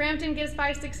when Miss Frampton gives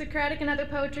 5-6 Socratic another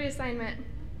poetry assignment.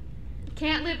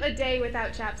 Can't live a day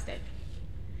without chapstick.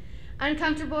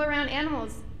 Uncomfortable around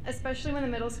animals, especially when the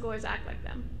middle schoolers act like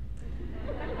them.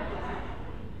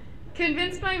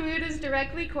 Convinced my mood is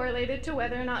directly correlated to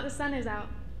whether or not the sun is out.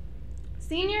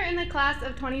 Senior in the class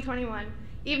of 2021,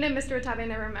 even if Mr. Watabe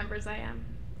never remembers I am.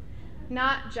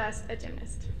 Not just a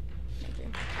gymnast. Thank you.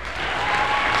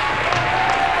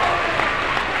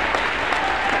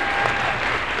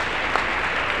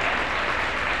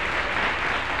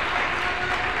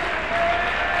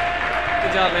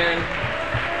 Good job, Marin.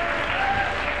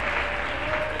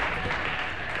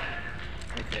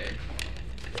 Okay.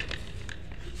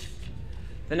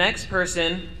 The next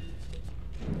person.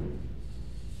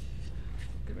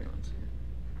 Give me 1 second.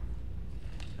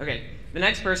 Okay. The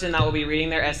next person that will be reading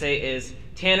their essay is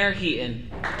Tanner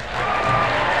Heaton.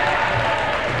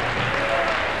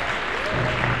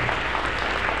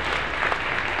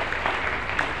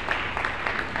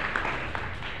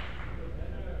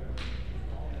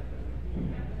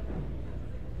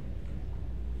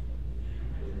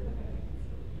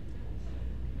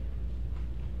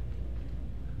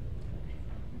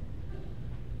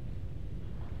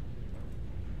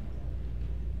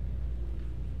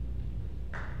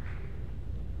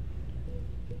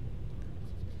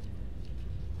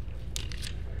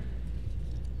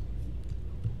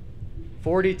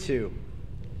 "42,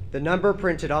 the number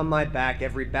printed on my back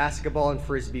every basketball and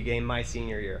frisbee game my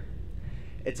senior year.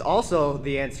 It's also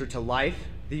the answer to life,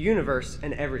 the universe,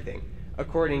 and everything,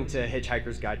 according to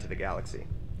Hitchhiker's Guide to the Galaxy.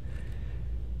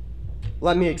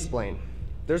 Let me explain.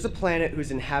 There's a planet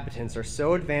whose inhabitants are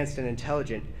so advanced and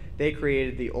intelligent, they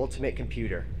created the ultimate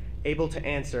computer, able to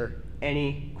answer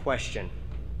any question.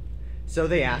 So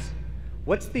they asked,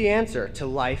 what's the answer to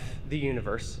life, the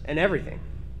universe, and everything?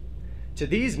 To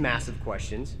these massive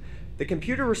questions, the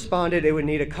computer responded it would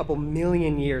need a couple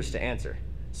million years to answer.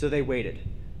 So they waited.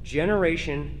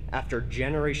 Generation after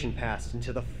generation passed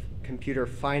until the computer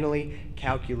finally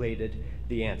calculated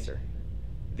the answer.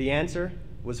 The answer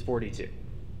was 42.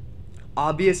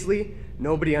 Obviously,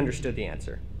 nobody understood the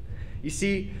answer. You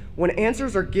see, when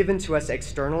answers are given to us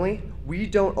externally, we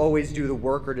don't always do the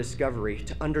work or discovery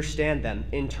to understand them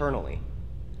internally.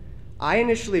 I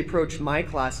initially approached my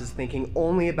classes thinking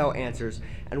only about answers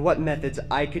and what methods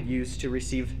I could use to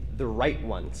receive the right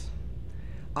ones.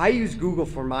 I used Google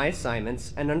for my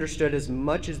assignments and understood as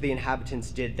much as the inhabitants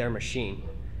did their machine.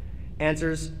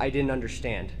 Answers I didn't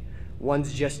understand,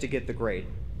 ones just to get the grade.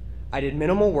 I did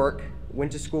minimal work,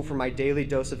 went to school for my daily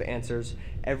dose of answers,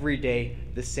 every day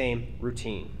the same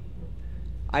routine.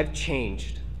 I've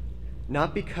changed,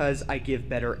 not because I give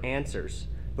better answers,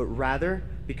 but rather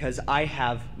because I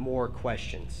have more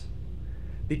questions.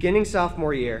 Beginning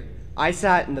sophomore year, I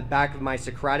sat in the back of my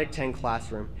Socratic 10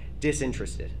 classroom,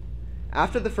 disinterested.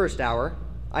 After the first hour,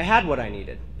 I had what I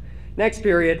needed. Next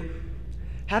period,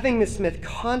 having Miss Smith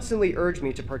constantly urge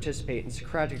me to participate in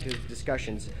Socratic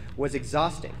discussions was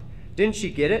exhausting. Didn't she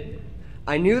get it?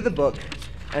 I knew the book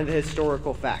and the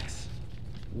historical facts.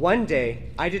 One day,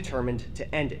 I determined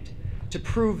to end it, to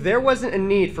prove there wasn't a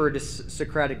need for a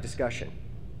Socratic discussion.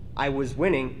 I was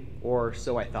winning, or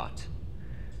so I thought.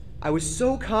 I was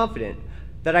so confident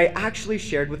that I actually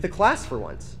shared with the class for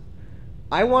once.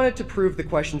 I wanted to prove the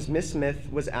questions Miss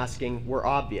Smith was asking were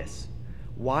obvious.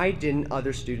 Why didn't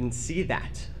other students see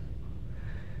that?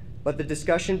 But the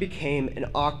discussion became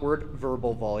an awkward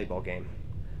verbal volleyball game.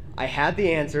 I had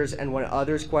the answers, and when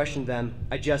others questioned them,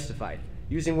 I justified,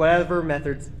 using whatever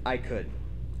methods I could.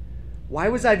 Why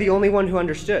was I the only one who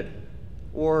understood?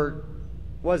 Or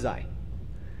was I?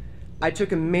 I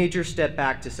took a major step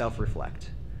back to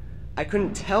self-reflect. I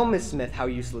couldn't tell Miss Smith how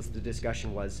useless the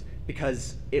discussion was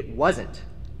because it wasn't.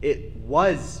 It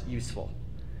was useful.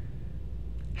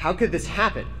 How could this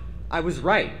happen? I was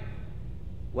right,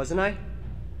 wasn't I?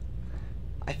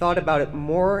 I thought about it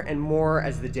more and more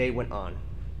as the day went on.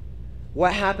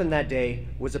 What happened that day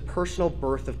was a personal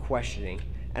birth of questioning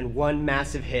and one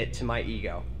massive hit to my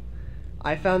ego.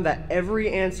 I found that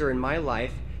every answer in my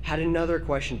life had another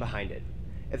question behind it.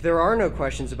 If there are no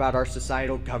questions about our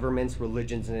societal governments,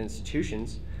 religions, and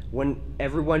institutions, wouldn't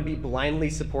everyone be blindly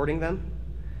supporting them?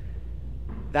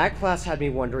 That class had me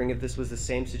wondering if this was the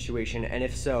same situation, and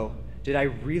if so, did I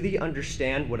really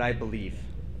understand what I believe?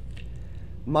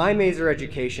 My Maeser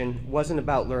education wasn't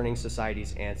about learning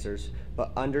society's answers,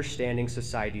 but understanding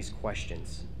society's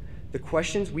questions. The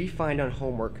questions we find on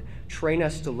homework train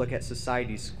us to look at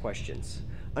society's questions.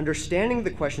 Understanding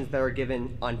the questions that are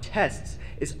given on tests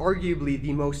is arguably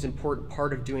the most important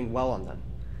part of doing well on them.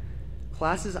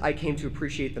 Classes I came to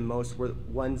appreciate the most were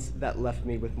ones that left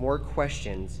me with more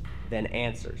questions than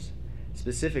answers.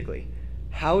 Specifically,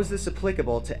 how is this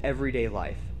applicable to everyday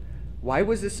life? Why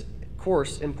was this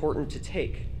course important to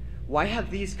take? Why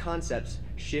have these concepts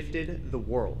shifted the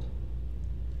world?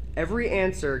 Every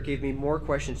answer gave me more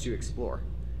questions to explore.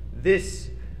 This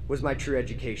was my true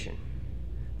education.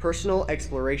 Personal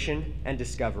exploration and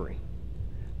discovery.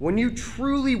 When you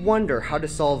truly wonder how to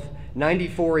solve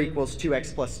 94 equals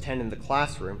 2x plus 10 in the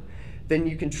classroom, then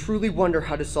you can truly wonder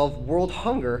how to solve world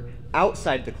hunger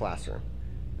outside the classroom.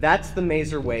 That's the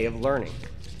Maeser way of learning.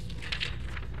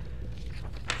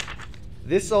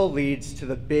 This all leads to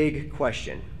the big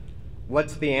question.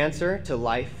 What's the answer to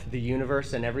life, the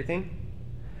universe, and everything?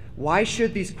 Why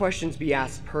should these questions be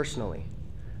asked personally?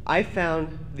 I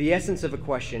found the essence of a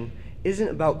question isn't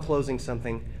about closing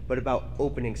something, but about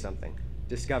opening something,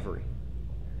 discovery.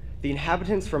 The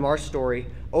inhabitants from our story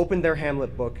opened their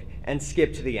Hamlet book and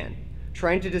skipped to the end,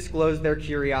 trying to disclose their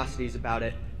curiosities about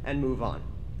it and move on.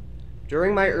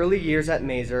 During my early years at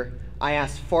Maeser, I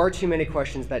asked far too many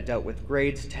questions that dealt with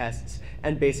grades, tests,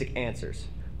 and basic answers,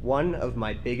 one of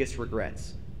my biggest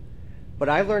regrets. But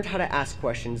I learned how to ask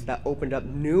questions that opened up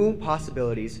new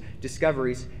possibilities,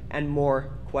 discoveries, and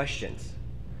more questions.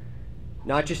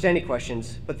 Not just any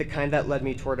questions, but the kind that led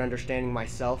me toward understanding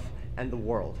myself and the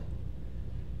world.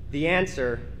 The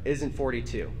answer isn't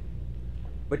 42,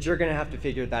 but you're gonna have to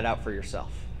figure that out for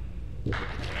yourself.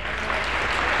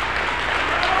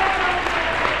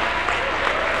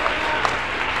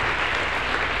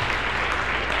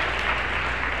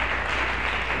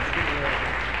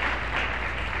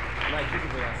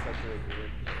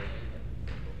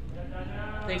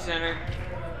 Thanks, Senator.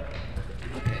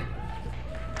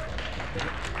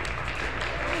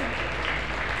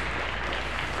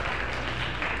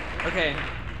 Okay,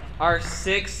 our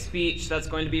sixth speech that's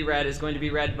going to be read is going to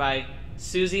be read by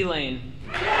Susie Lane.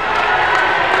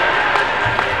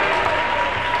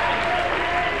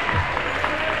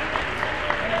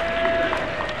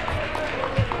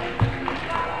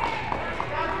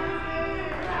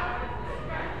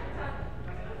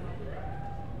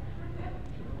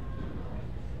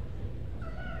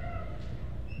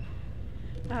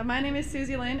 My name is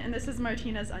Susie Lane, and this is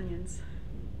Martina's Onions.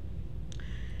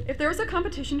 If there was a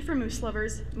competition for moose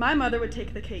lovers, my mother would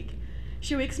take the cake.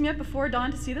 She wakes me up before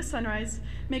dawn to see the sunrise,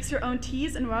 makes her own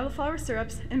teas and wildflower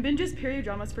syrups, and binges period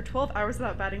dramas for 12 hours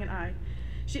without batting an eye.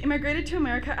 She immigrated to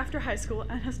America after high school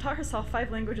and has taught herself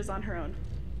 5 languages on her own.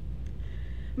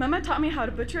 Mama taught me how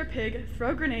to butcher a pig,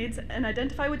 throw grenades, and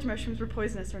identify which mushrooms were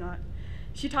poisonous or not.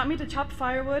 She taught me to chop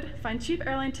firewood, find cheap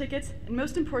airline tickets, and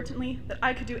most importantly, that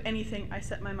I could do anything I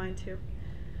set my mind to.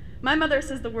 My mother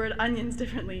says the word onions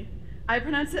differently. I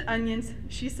pronounce it onions,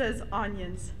 she says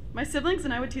onions. My siblings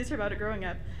and I would tease her about it growing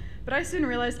up, but I soon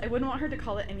realized I wouldn't want her to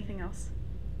call it anything else.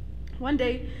 One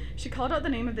day, she called out the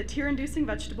name of the tear-inducing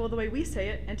vegetable the way we say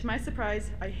it, and to my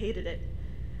surprise, I hated it.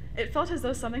 It felt as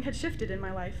though something had shifted in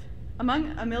my life.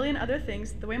 Among a million other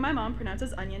things, the way my mom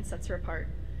pronounces onion sets her apart.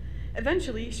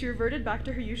 Eventually, she reverted back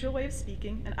to her usual way of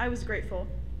speaking, and I was grateful,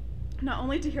 not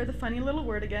only to hear the funny little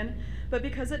word again, but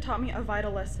because it taught me a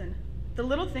vital lesson. The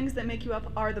little things that make you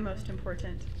up are the most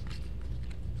important.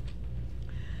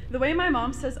 The way my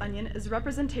mom says onion is a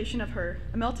representation of her,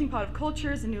 a melting pot of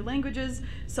cultures and new languages,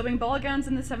 sewing ball gowns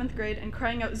in the 7th grade, and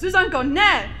crying out, "Zuzanko,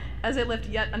 ne!" as I lift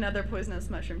yet another poisonous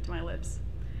mushroom to my lips.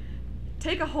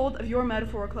 Take a hold of your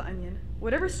metaphorical onion.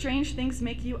 Whatever strange things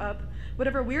make you up,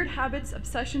 whatever weird habits,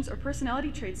 obsessions, or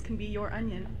personality traits can be your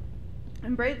onion.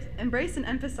 Embrace and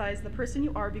emphasize the person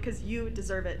you are because you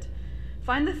deserve it.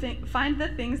 Find the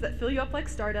things that fill you up like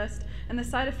stardust and the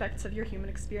side effects of your human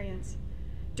experience.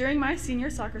 During my senior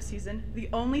soccer season, the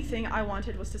only thing I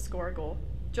wanted was to score a goal.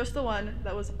 Just the one.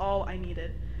 That was all I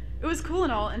needed. It was cool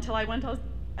and all until I went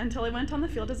on the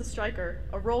field as a striker,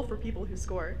 a role for people who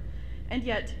score. And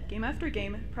yet, game after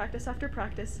game, practice after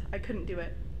practice, I couldn't do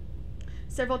it.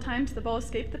 Several times the ball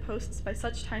escaped the posts by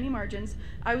such tiny margins,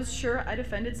 I was sure I'd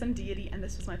offended some deity and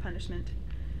this was my punishment.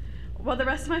 While the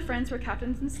rest of my friends were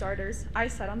captains and starters, I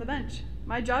sat on the bench.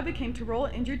 My job became to roll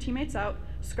injured teammates out,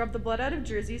 scrub the blood out of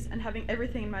jerseys, and having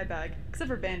everything in my bag, except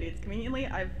for Band-Aids. Conveniently,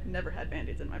 I've never had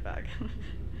Band-Aids in my bag.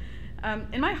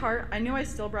 In my heart, I knew I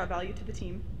still brought value to the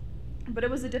team, but it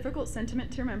was a difficult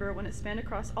sentiment to remember when it spanned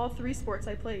across all 3 sports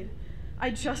I played. I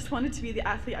just wanted to be the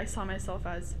athlete I saw myself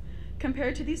as.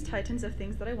 Compared to these titans of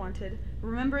things that I wanted,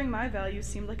 remembering my values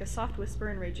seemed like a soft whisper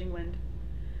in raging wind.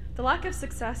 The lack of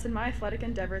success in my athletic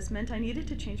endeavors meant I needed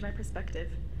to change my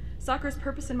perspective. Soccer's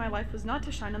purpose in my life was not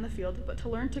to shine on the field, but to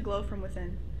learn to glow from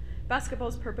within.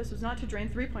 Basketball's purpose was not to drain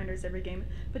 3-pointers every game,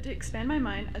 but to expand my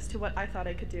mind as to what I thought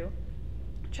I could do.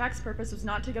 Track's purpose was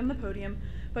not to get on the podium,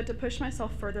 but to push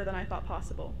myself further than I thought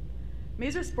possible.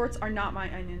 Maeser sports are not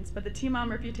my onions, but the team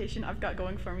mom reputation I've got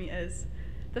going for me is.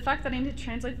 The fact that I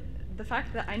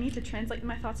need to translate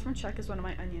my thoughts from Czech is one of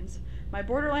my onions. My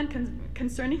borderline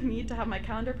concerning need to have my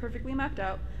calendar perfectly mapped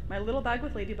out, my little bag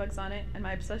with ladybugs on it, and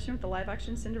my obsession with the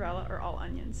live-action Cinderella are all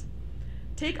onions.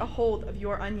 Take a hold of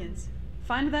your onions.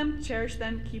 Find them, cherish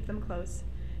them, keep them close.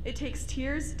 It takes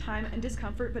tears, time, and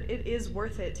discomfort, but it is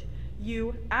worth it.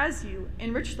 You, as you,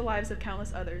 enrich the lives of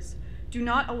countless others. Do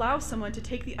not allow someone to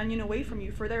take the onion away from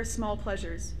you for their small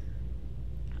pleasures.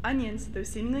 Onions, though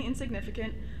seemingly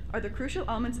insignificant, are the crucial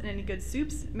elements in any good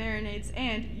soups, marinades,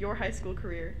 and your high school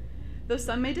career. Though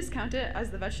some may discount it as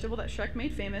the vegetable that Shrek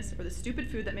made famous or the stupid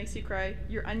food that makes you cry,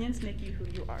 your onions make you who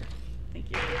you are.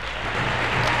 Thank you.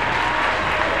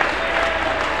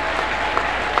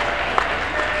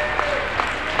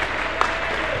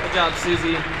 Good job,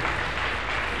 Susie.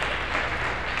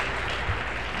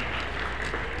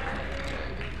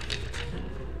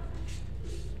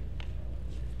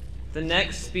 The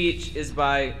next speech is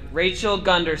by Rachel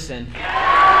Gunderson.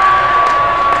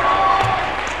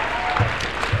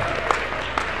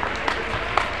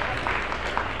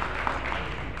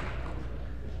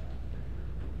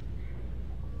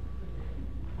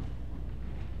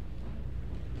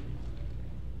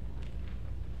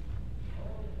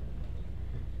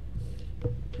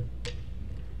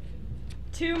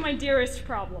 To my dearest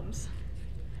problems.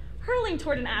 Hurling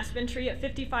toward an aspen tree at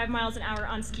 55 miles an hour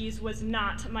on skis was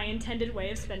not my intended way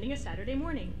of spending a Saturday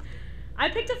morning. I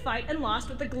picked a fight and lost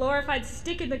with a glorified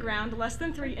stick in the ground less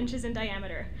than 3 inches in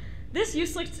diameter. This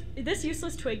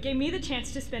useless twig gave me the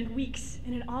chance to spend weeks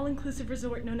in an all-inclusive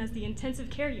resort known as the intensive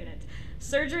care unit,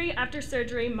 surgery after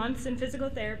surgery, months in physical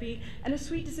therapy, and a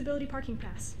sweet disability parking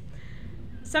pass.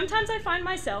 Sometimes I find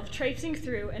myself traipsing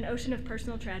through an ocean of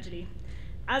personal tragedy.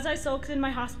 As I sulked in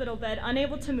my hospital bed,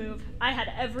 unable to move, I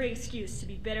had every excuse to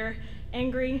be bitter,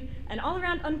 angry, and all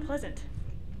around unpleasant.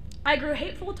 I grew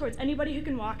hateful towards anybody who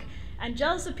can walk, and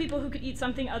jealous of people who could eat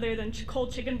something other than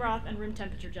cold chicken broth and room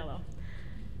temperature Jell-O.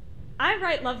 I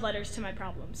write love letters to my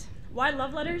problems. Why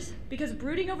love letters? Because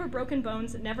brooding over broken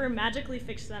bones never magically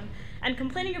fixed them, and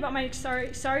complaining about my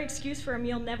sorry excuse for a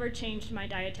meal never changed my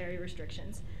dietary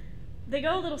restrictions. They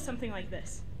go a little something like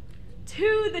this.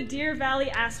 To the Deer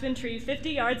Valley aspen tree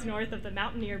 50 yards north of the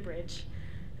Mountaineer Bridge.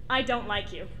 I don't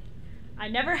like you. I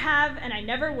never have, and I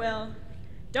never will.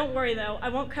 Don't worry though, I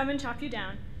won't come and chop you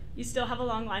down. You still have a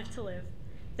long life to live.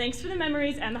 Thanks for the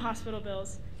memories and the hospital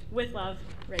bills. With love,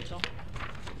 Rachel.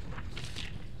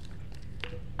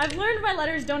 I've learned my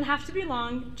letters don't have to be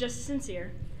long, just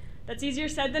sincere. That's easier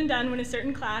said than done when a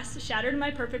certain class shattered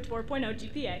my perfect 4.0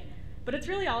 GPA, but it's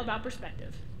really all about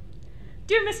perspective.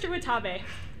 Dear Mr. Watabe,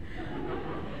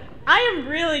 I am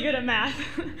really good at math,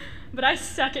 but I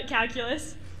suck at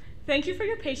calculus. Thank you for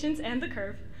your patience and the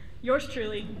curve. Yours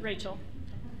truly, Rachel.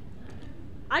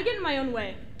 I get in my own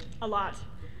way, a lot.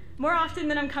 More often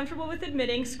than I'm comfortable with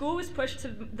admitting, school was pushed to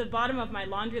the bottom of my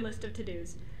laundry list of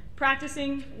to-dos.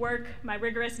 Practicing, work, my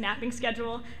rigorous napping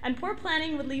schedule, and poor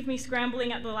planning would leave me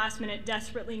scrambling at the last minute,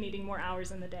 desperately needing more hours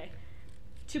in the day.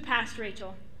 To past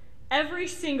Rachel, every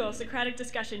single Socratic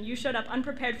discussion you showed up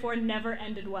unprepared for never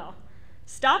ended well.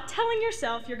 Stop telling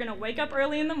yourself you're gonna wake up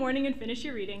early in the morning and finish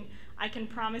your reading. I can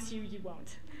promise you, you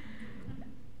won't.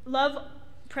 Love,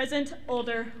 present,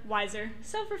 older, wiser,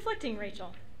 self-reflecting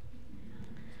Rachel.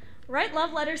 Write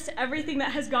love letters to everything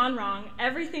that has gone wrong,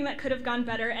 everything that could have gone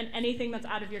better, and anything that's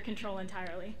out of your control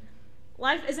entirely.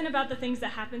 Life isn't about the things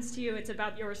that happens to you, it's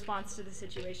about your response to the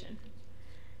situation.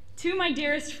 To my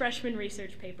dearest freshman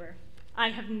research paper,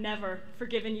 I have never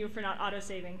forgiven you for not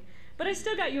autosaving, but I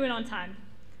still got you in on time.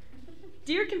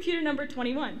 Dear computer number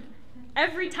 21,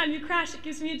 every time you crash, it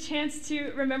gives me a chance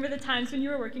to remember the times when you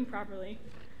were working properly.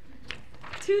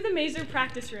 To the Maeser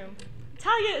practice room,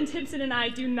 Talia and Timpson and I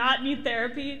do not need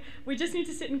therapy. We just need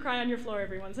to sit and cry on your floor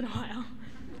every once in a while.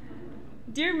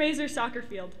 Dear Maeser soccer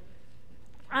field,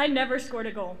 I never scored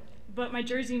a goal, but my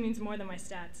jersey means more than my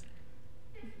stats.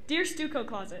 Dear Stucco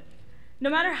closet, no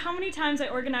matter how many times I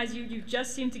organize you, you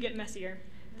just seem to get messier.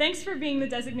 Thanks for being the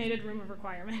designated room of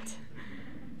requirement.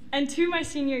 And to my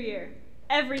senior year,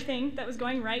 everything that was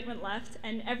going right went left,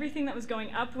 and everything that was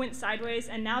going up went sideways,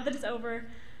 and now that it's over,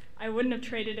 I wouldn't have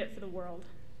traded it for the world.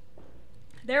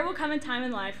 There will come a time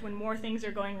in life when more things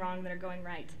are going wrong than are going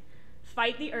right.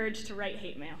 Fight the urge to write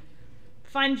hate mail.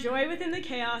 Find joy within the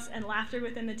chaos and laughter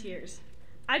within the tears.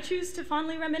 I choose to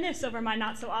fondly reminisce over my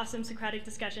not-so-awesome Socratic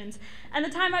discussions and the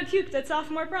time I puked at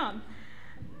sophomore prom.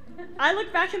 I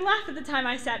look back and laugh at the time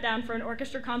I sat down for an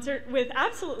orchestra concert with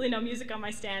absolutely no music on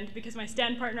my stand because my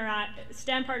stand partner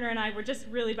and I were just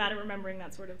really bad at remembering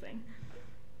that sort of thing.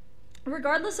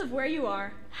 Regardless of where you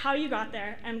are, how you got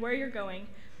there, and where you're going,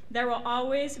 there will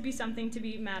always be something to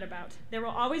be mad about. There will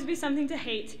always be something to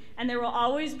hate, and there will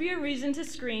always be a reason to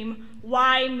scream,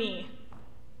 "Why me?"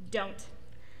 Don't.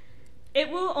 It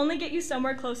will only get you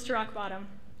somewhere close to rock bottom.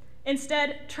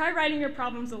 Instead, try writing your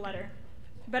problems a letter.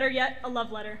 Better yet, a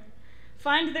love letter.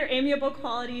 Find their amiable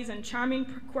qualities and charming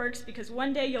quirks because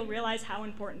one day you'll realize how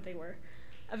important they were.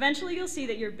 Eventually, you'll see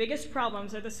that your biggest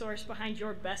problems are the source behind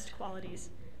your best qualities.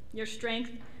 Your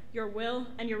strength, your will,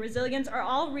 and your resilience are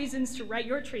all reasons to write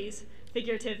your trees,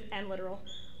 figurative and literal,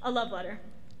 a love letter.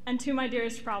 And to my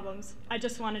dearest problems, I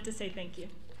just wanted to say thank you.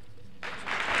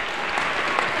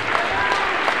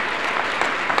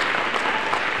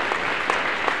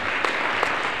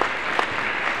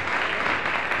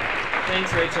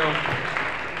 Thanks, Rachel.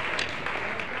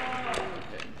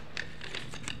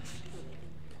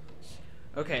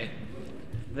 Okay,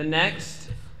 the next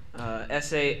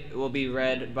essay will be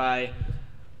read by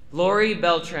Lori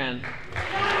Beltran.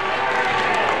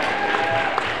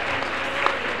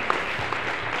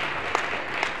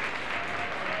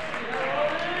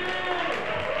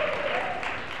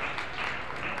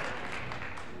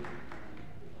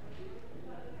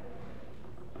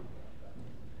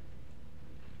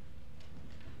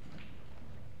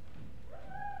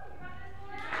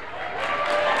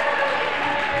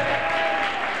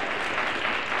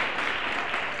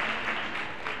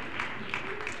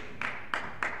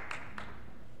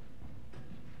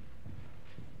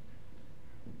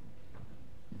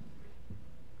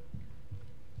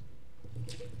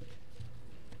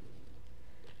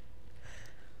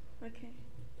 Okay.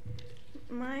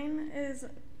 Mine is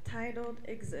titled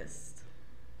Exist.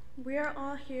 We are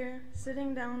all here,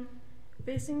 sitting down,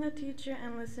 facing the teacher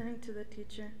and listening to the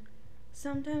teacher.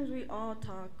 Sometimes we all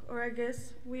talk, or I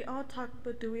guess we all talk,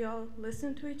 but do we all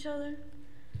listen to each other?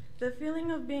 The feeling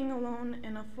of being alone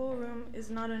in a full room is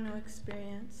not a new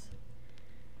experience.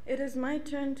 It is my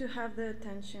turn to have the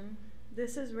attention.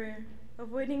 This is rare.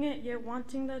 Avoiding it yet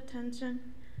wanting the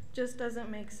attention just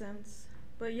doesn't make sense,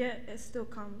 but yet it still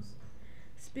comes.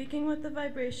 Speaking with the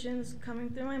vibrations coming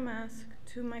through my mask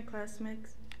to my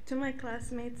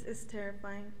classmates is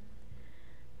terrifying.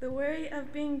 The worry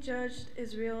of being judged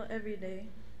is real every day.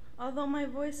 Although my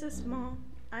voice is small,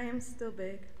 I am still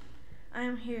big. I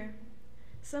am here.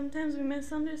 Sometimes we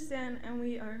misunderstand and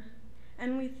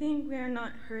we think we are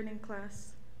not heard in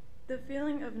class. The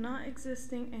feeling of not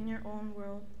existing in your own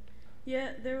world.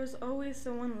 Yet there was always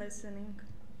someone listening.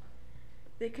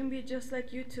 They can be just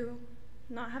like you too.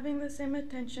 Not having the same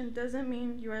attention doesn't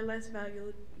mean you are less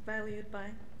valued by.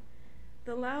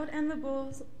 The loud and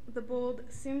the bold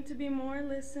seem to be more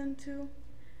listened to,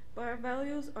 but our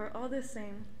values are all the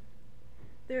same.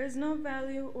 There is no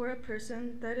value or a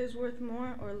person that is worth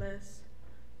more or less.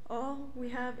 All we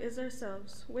have is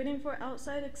ourselves. Waiting for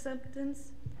outside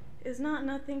acceptance is not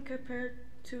nothing compared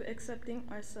to accepting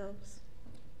ourselves.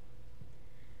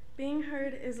 Being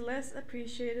heard is less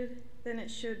appreciated than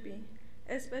it should be,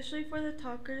 especially for the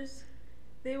talkers.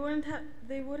 They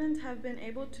wouldn't have been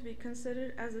able to be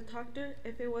considered as a talker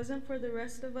if it wasn't for the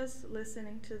rest of us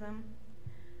listening to them.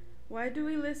 Why do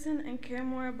we listen and care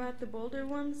more about the bolder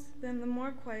ones than the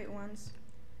more quiet ones?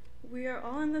 We are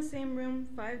all in the same room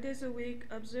 5 days a week,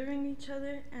 observing each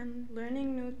other and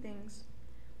learning new things,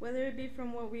 whether it be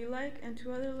from what we like and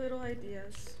to other little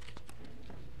ideas.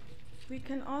 We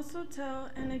can also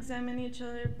tell and examine each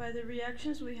other by the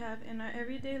reactions we have in our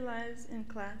everyday lives in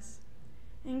class.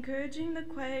 Encouraging the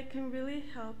quiet can really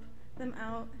help them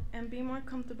out and be more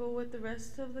comfortable with the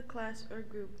rest of the class or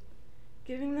group.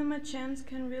 Giving them a chance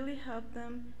can really help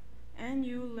them and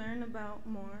you learn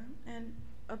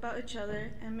about each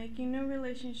other and making new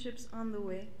relationships on the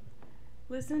way.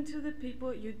 Listen to the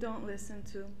people you don't listen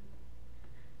to.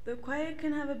 The quiet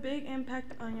can have a big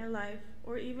impact on your life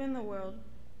or even the world.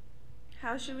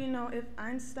 How should we know if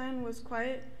Einstein was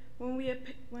quiet when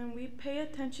we pay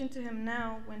attention to him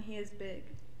now when he is big?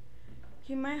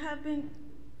 He might have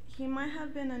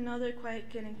been another quiet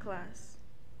kid in class.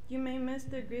 You may miss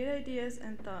their great ideas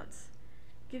and thoughts.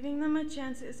 Giving them a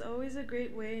chance is always a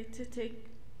great way to take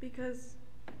because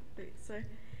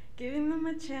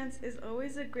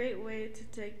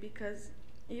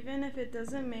even if it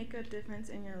doesn't make a difference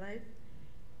in your life,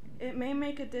 it may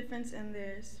make a difference in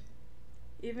theirs,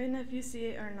 even if you see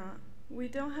it or not. We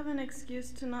don't have an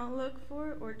excuse to not look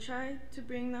for or try to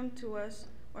bring them to us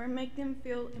or make them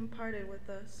feel imparted with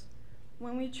us.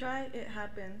 When we try, it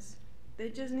happens. They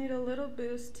just need a little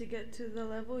boost to get to the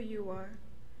level you are.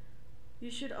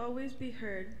 You should always be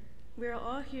heard. We are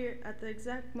all here at the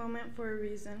exact moment for a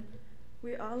reason.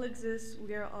 We all exist.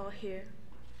 We are all here.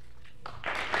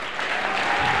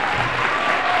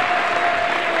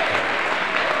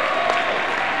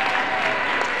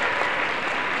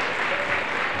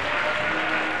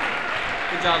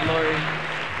 Good job, Lori.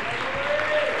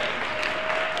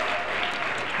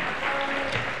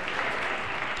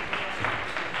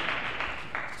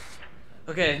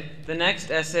 Okay, the next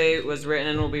essay was written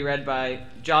and will be read by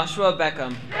Joshua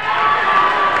Beckham.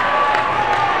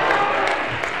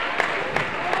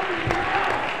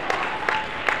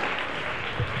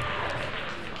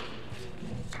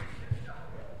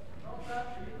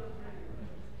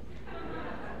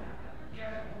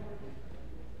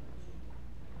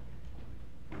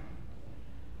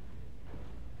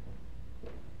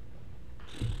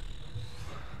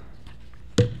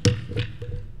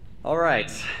 All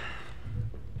right.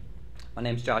 My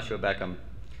name's Joshua Beckham.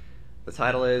 The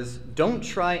title is Don't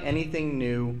Try Anything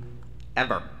New,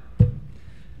 Ever.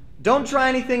 Don't try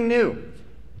anything new.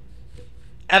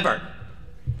 Ever.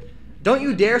 Don't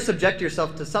you dare subject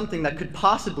yourself to something that could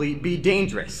possibly be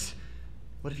dangerous.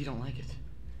 What if you don't like it?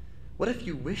 What if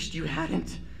you wished you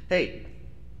hadn't? Hey,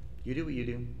 you do what you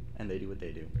do, and they do what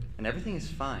they do, and everything is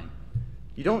fine.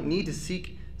 You don't need to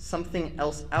seek something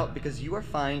else out because you are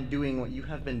fine doing what you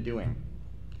have been doing.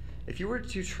 If you were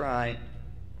to try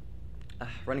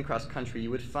running cross country,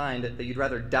 you would find that you'd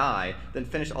rather die than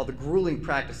finish all the grueling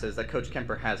practices that Coach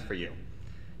Kemper has for you.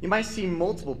 You might see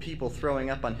multiple people throwing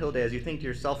up on hill day as you think to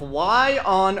yourself, why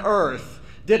on earth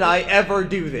did I ever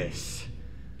do this?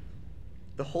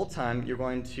 The whole time you're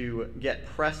going to get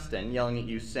Preston yelling at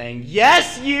you saying,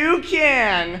 yes, you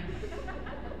can,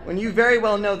 when you very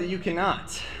well know that you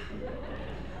cannot.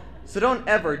 So don't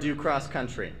ever do cross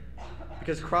country,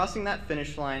 because crossing that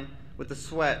finish line with the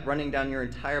sweat running down your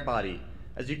entire body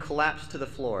as you collapse to the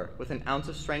floor with an ounce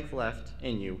of strength left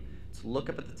in you to look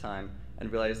up at the time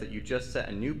and realize that you just set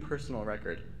a new personal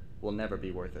record will never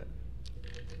be worth it.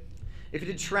 If you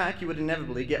did track, you would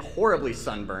inevitably get horribly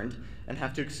sunburned and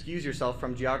have to excuse yourself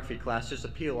from geography class just to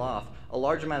peel off a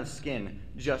large amount of skin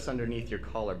just underneath your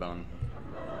collarbone.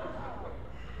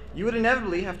 You would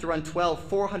inevitably have to run 12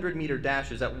 400-meter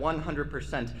dashes at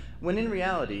 100%, when in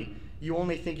reality, you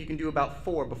only think you can do about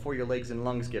 4 before your legs and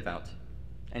lungs give out.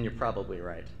 And you're probably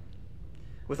right.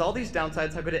 With all these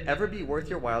downsides, how could it ever be worth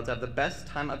your while to have the best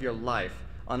time of your life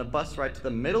on a bus ride to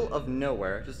the middle of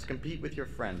nowhere just to compete with your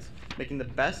friends, making the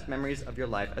best memories of your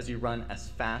life as you run as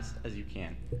fast as you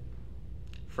can?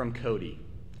 From Cody.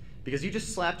 Because you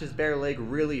just slapped his bare leg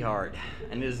really hard,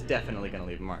 and it is definitely going to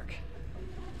leave a mark.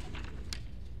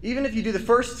 Even if you do the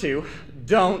first two,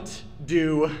 don't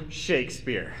do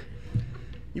Shakespeare.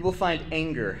 You will find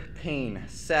anger, pain,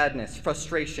 sadness,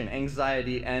 frustration,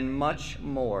 anxiety, and much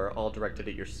more all directed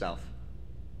at yourself.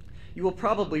 You will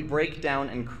probably break down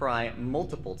and cry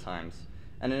multiple times,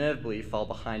 and inevitably fall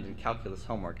behind in calculus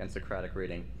homework and Socratic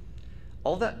reading.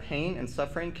 All that pain and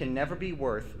suffering can never be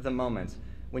worth the moment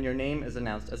when your name is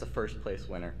announced as a first-place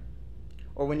winner,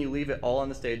 or when you leave it all on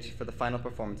the stage for the final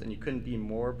performance and you couldn't be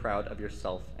more proud of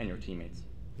yourself and your teammates.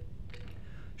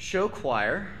 Show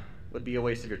choir would be a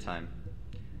waste of your time.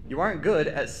 You aren't good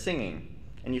at singing,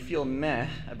 and you feel meh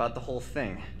about the whole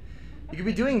thing. You could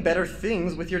be doing better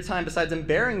things with your time besides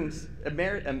embarrassing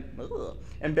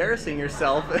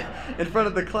yourself in front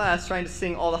of the class trying to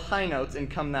sing all the high notes in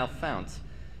Come Thou Fount.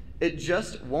 It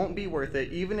just won't be worth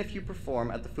it, even if you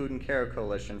perform at the Food and Care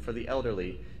Coalition for the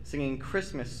elderly, singing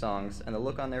Christmas songs, and the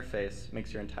look on their face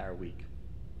makes your entire week.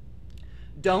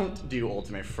 Don't do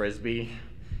Ultimate Frisbee.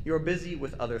 You're busy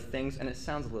with other things, and it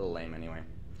sounds a little lame anyway.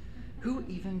 Who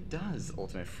even does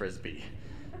Ultimate Frisbee?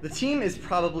 The team is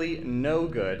probably no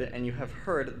good, and you have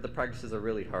heard that the practices are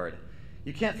really hard.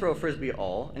 You can't throw a Frisbee at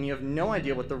all, and you have no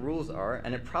idea what the rules are,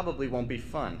 and it probably won't be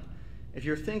fun. If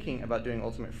you're thinking about doing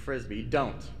Ultimate Frisbee,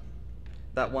 don't.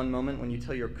 That one moment when you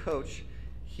tell your coach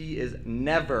he is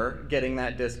never getting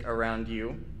that disc around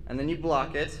you, and then you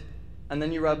block it, and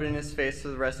then you rub it in his face for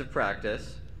the rest of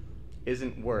practice,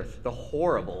 isn't worth the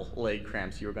horrible leg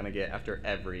cramps you're going to get after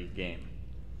every game.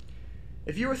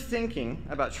 If you are thinking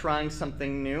about trying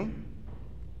something new,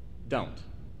 don't.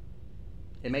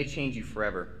 It may change you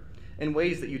forever, in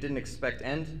ways that you didn't expect,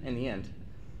 and in the end,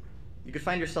 you could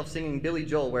find yourself singing Billy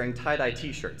Joel wearing tie-dye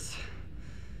t-shirts.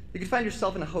 You could find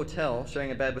yourself in a hotel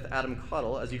sharing a bed with Adam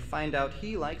Caudle as you find out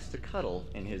he likes to cuddle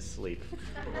in his sleep.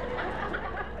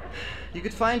 You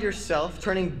could find yourself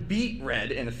turning beet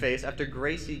red in the face after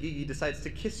Gracie Gigi decides to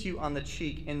kiss you on the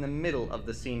cheek in the middle of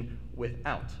the scene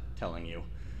without telling you.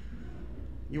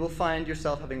 You will find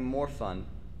yourself having more fun,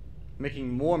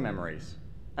 making more memories,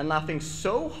 and laughing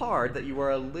so hard that you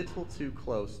are a little too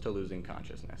close to losing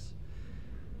consciousness.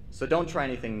 So don't try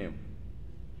anything new.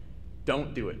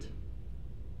 Don't do it.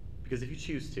 Because if you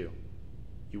choose to,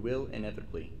 you will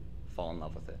inevitably fall in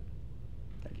love with it.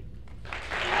 Thank you.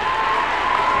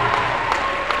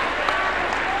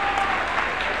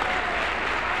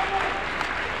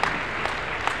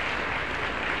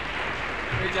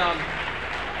 Great job.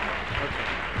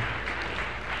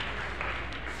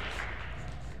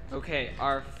 Okay,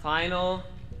 our final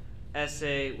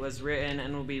essay was written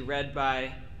and will be read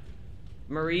by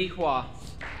Marie Hua.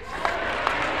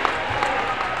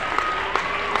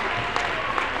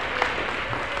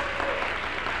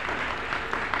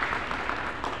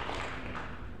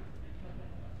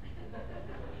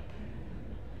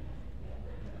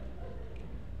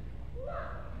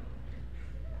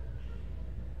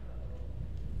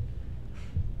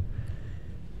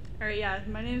 Alright, yeah,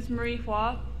 my name is Marie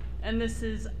Hua, and this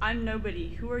is I'm Nobody,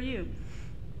 Who Are You?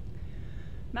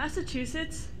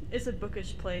 Massachusetts is a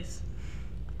bookish place.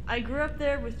 I grew up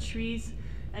there with trees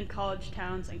and college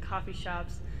towns and coffee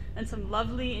shops and some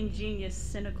lovely, ingenious,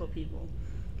 cynical people.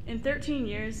 In 13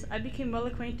 years, I became well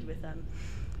acquainted with them,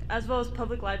 as well as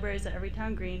public libraries at every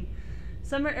town green,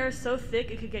 summer air so thick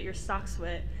it could get your socks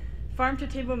wet,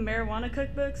 farm-to-table marijuana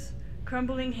cookbooks,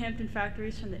 crumbling Hampton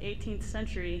factories from the 18th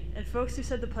century, and folks who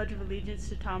said the Pledge of Allegiance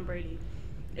to Tom Brady.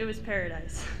 It was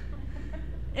paradise.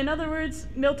 In other words,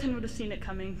 Milton would have seen it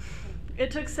coming.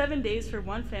 It took 7 days for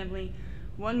one family,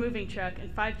 one moving truck,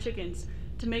 and 5 chickens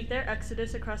to make their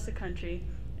exodus across the country,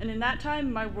 and in that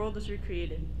time, my world was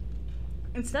recreated.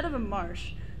 Instead of a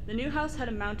marsh, the new house had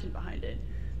a mountain behind it.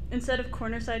 Instead of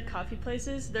cornerside coffee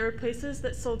places, there were places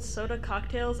that sold soda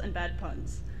cocktails and bad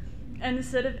puns. And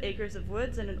instead of acres of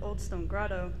woods and an old stone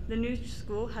grotto, the new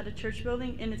school had a church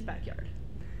building in its backyard.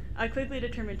 I quickly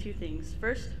determined 2 things.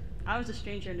 First, I was a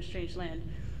stranger in a strange land.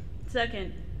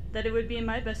 Second, that it would be in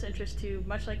my best interest to,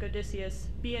 much like Odysseus,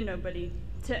 be a nobody,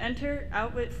 to enter,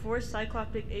 outwit 4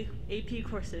 cyclopic AP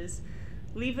courses,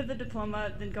 leave with a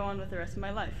diploma, then go on with the rest of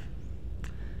my life.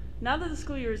 Now that the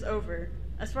school year is over,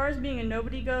 as far as being a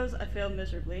nobody goes, I failed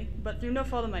miserably, but through no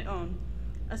fault of my own.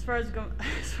 As far as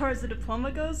the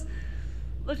diploma goes,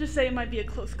 let's just say it might be a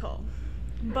close call.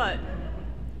 But,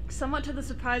 somewhat to the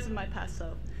surprise of my past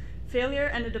self, failure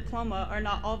and a diploma are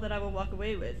not all that I will walk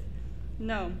away with.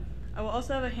 No, I will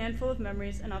also have a handful of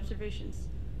memories and observations.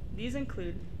 These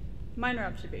include minor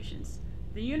observations.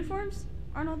 The uniforms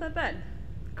aren't all that bad.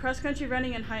 Cross-country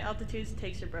running in high altitudes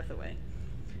takes your breath away.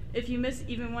 If you miss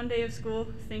even one day of school,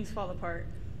 things fall apart.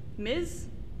 Ms.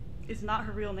 is not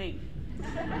her real name.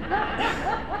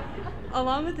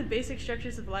 Along with the basic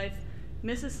structures of life,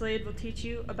 Mrs. Slade will teach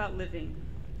you about living,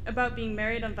 about being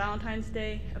married on Valentine's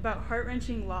Day, about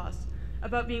heart-wrenching loss,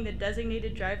 about being the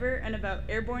designated driver, and about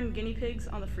airborne guinea pigs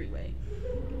on the freeway.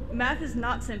 Math is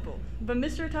not simple, but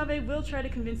Mr. Otave will try to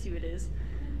convince you it is.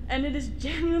 And it is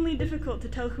genuinely difficult to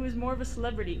tell who is more of a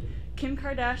celebrity, Kim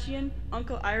Kardashian,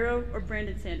 Uncle Iroh, or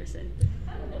Brandon Sanderson.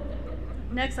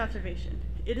 Next observation.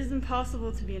 It is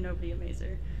impossible to be a nobody at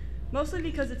Maeser, mostly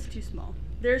because it's too small.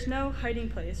 There is no hiding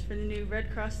place for the new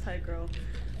Red Cross Thai girl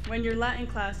when your Latin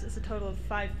class is a total of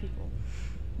 5 people.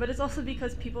 But it's also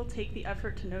because people take the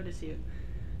effort to notice you.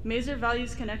 Maeser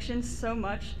values connections so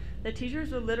much that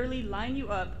teachers will literally line you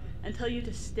up and tell you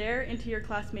to stare into your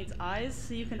classmates' eyes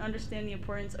so you can understand the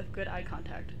importance of good eye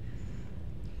contact.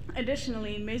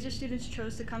 Additionally, Maeser students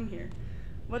chose to come here.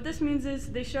 What this means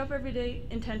is they show up every day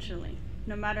intentionally,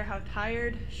 no matter how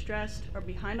tired, stressed, or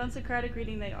behind on Socratic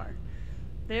reading they are.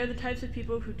 They are the types of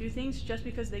people who do things just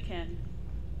because they can.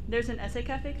 There's an essay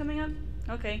cafe coming up?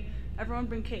 Okay, everyone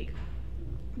bring cake.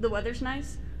 The weather's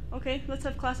nice? Okay, let's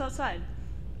have class outside.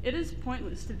 It is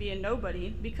pointless to be a nobody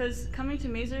because coming to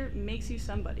Maeser makes you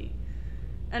somebody.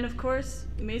 And of course,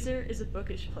 Maeser is a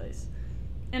bookish place.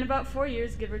 In about 4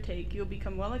 years, give or take, you'll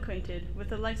become well acquainted with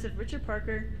the likes of Richard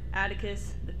Parker,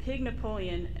 Atticus, the pig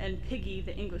Napoleon, and Piggy,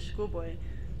 the English schoolboy,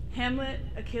 Hamlet,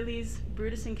 Achilles,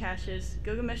 Brutus and Cassius,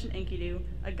 Gilgamesh and Enkidu,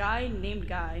 a guy named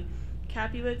Guy,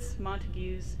 Capulets,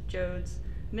 Montagues, Jodes,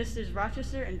 Misters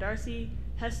Rochester and Darcy,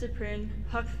 Hester Prynne,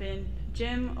 Huck Finn,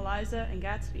 Jim, Eliza, and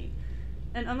Gatsby.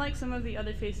 And unlike some of the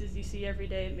other faces you see every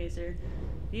day at Maeser,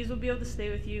 these will be able to stay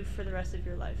with you for the rest of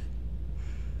your life.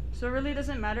 So it really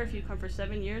doesn't matter if you come for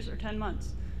 7 years or 10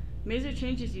 months. Maeser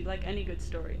changes you like any good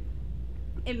story.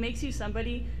 It makes you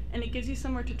somebody, and it gives you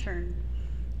somewhere to turn.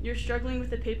 You're struggling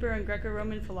with a paper on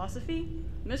Greco-Roman philosophy?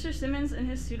 Mr. Simmons and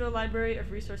his pseudo-library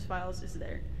of resource files is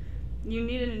there. You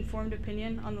need an informed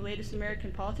opinion on the latest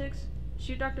American politics?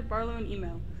 Shoot Dr. Barlow an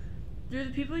email. Through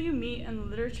the people you meet and the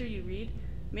literature you read,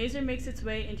 Maeser makes its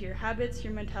way into your habits,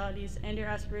 your mentalities, and your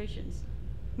aspirations.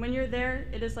 When you're there,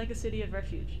 it is like a city of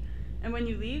refuge. And when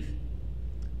you leave,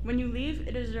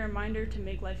 it is a reminder to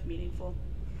make life meaningful.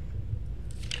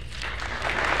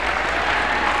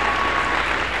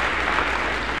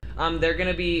 They're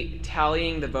going to be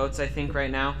tallying the votes, I think,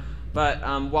 right now. But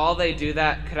while they do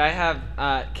that, could I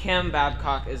have Cam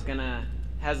Babcock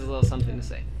has a little something to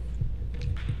say.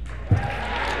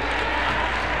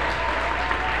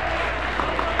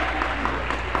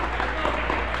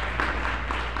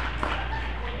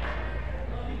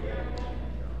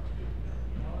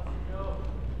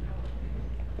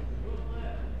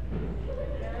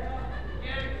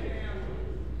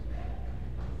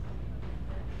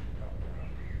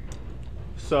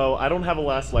 So I don't have a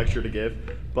last lecture to give,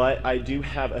 but I do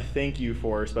have a thank you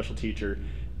for our special teacher,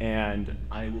 and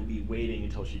I will be waiting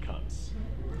until she comes.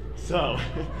 So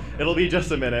it'll be just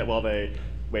a minute while they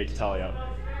wait to tally up.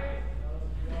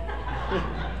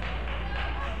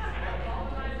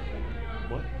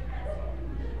 What?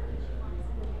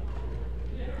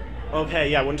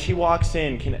 Okay, yeah, when she walks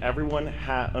in, can everyone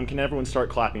start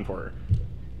clapping for her?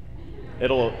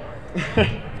 It'll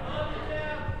I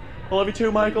love you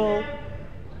too, Michael.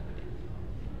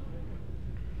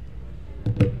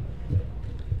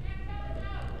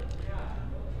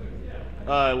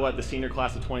 The senior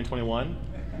class of 2021?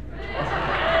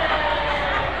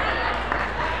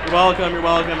 You're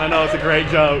welcome. I know it's a great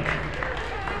joke.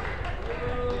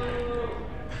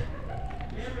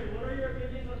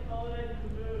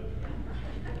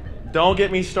 Don't get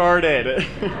me started.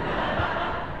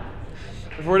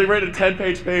 I've already written a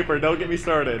 10-page paper. Don't get me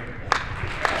started.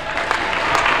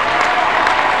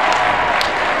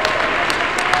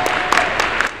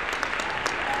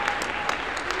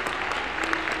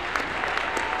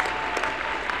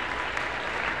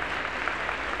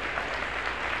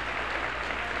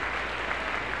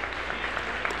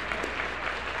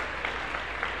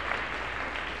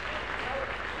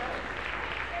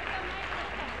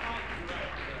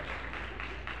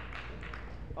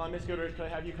 Miss Goodrich, could I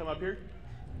have you come up here?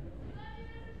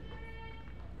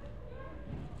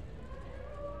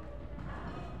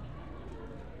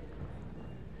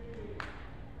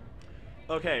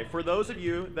 Okay, for those of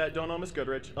you that don't know Miss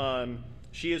Goodrich,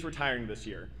 she is retiring this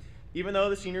year. Even though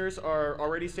the seniors are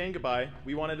already saying goodbye,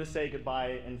 we wanted to say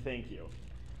goodbye and thank you.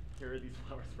 Here are these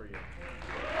flowers for you.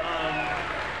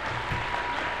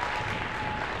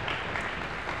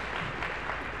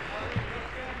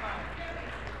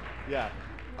 Yeah,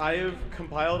 I have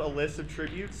compiled a list of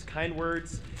tributes, kind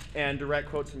words, and direct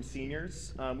quotes from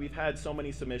seniors. We've had so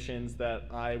many submissions that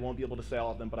I won't be able to say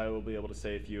all of them, but I will be able to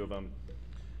say a few of them.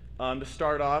 To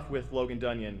start off with Logan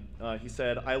Dunyan, he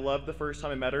said, "I loved the first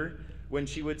time I met her. When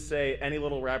she would say, 'Any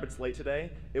little rabbits late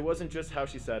today,' it wasn't just how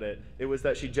she said it. It was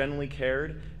that she genuinely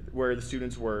cared where the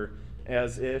students were,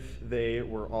 as if they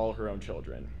were all her own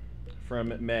children."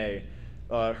 From May,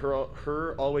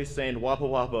 her always saying "Wappa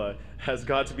Wappa" has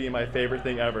got to be my favorite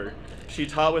thing ever. She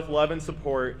taught with love and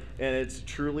support, and it's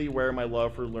truly where my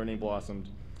love for learning blossomed.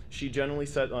 She definitely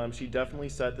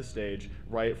set the stage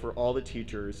right for all the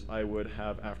teachers I would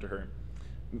have after her.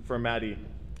 From Maddie,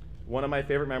 "One of my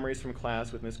favorite memories from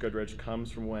class with Miss Goodrich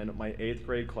comes from when my 8th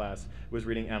grade class was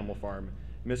reading Animal Farm.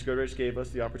 Miss Goodrich gave us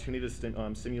the opportunity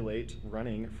to simulate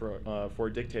running for a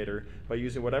dictator by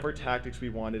using whatever tactics we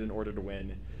wanted in order to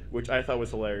win, which I thought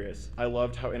was hilarious. I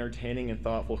loved how entertaining and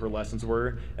thoughtful her lessons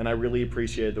were, and I really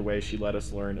appreciated the way she let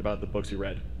us learn about the books we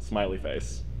read." Smiley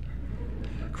face.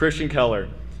 Christian Keller,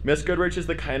 "Miss Goodrich is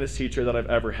the kindest teacher that I've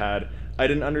ever had. I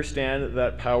didn't understand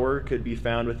that power could be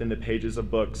found within the pages of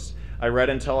books. I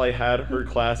read until I had her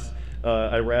class in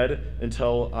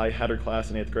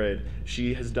 8th grade.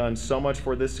 She has done so much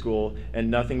for this school, and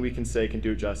nothing we can say can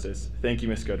do it justice. Thank you,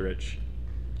 Miss Goodrich."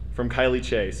 From Kylie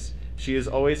Chase, "She has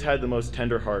always had the most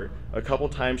tender heart. A couple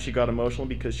times she got emotional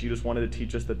because she just wanted to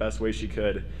teach us the best way she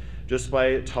could. Just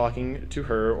by talking to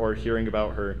her or hearing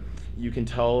about her, you can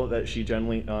tell that she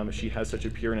has such a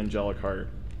pure and angelic heart."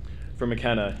 From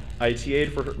McKenna, "I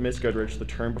TA'd for Miss Goodrich the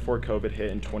term before COVID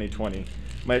hit in 2020.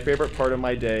 My favorite part of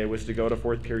my day was to go to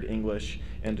 4th period English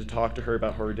and to talk to her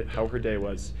about how her day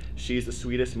was. She's the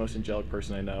sweetest, most angelic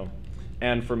person I know."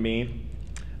 And for me,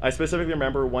 "I specifically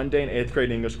remember one day in 8th grade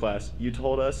English class, you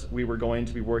told us we were going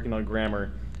to be working on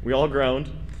grammar. We all groaned.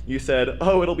 You said,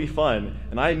 'Oh, it'll be fun.'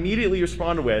 And I immediately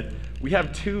responded with, 'We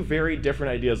have two very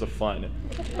different ideas of fun.'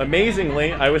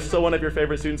 Amazingly, I was still one of your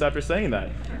favorite students after saying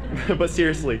that." But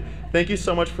seriously, thank you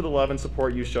so much for the love and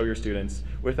support you show your students.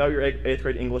 Without your 8th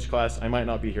grade English class, I might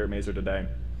not be here at Maeser today.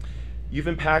 You've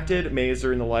impacted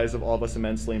Maeser and the lives of all of us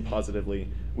immensely and positively.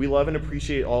 We love and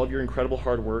appreciate all of your incredible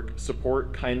hard work,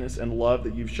 support, kindness, and love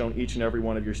that you've shown each and every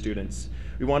one of your students.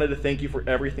 We wanted to thank you for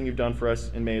everything you've done for us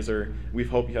in Maeser. We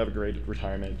hope you have a great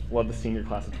retirement. Love the senior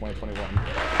class of 2021.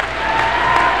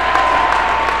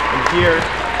 And here is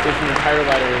the entire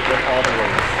letter with all the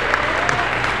words.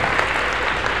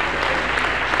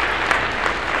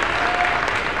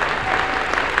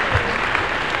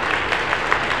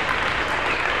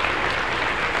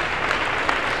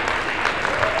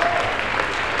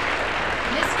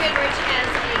 Miss Goodrich has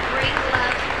a great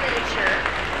love of literature,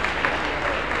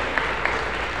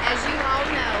 as you all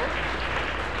know,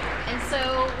 and so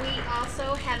we also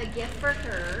have a gift for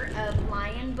her of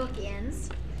lion bookends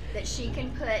that she can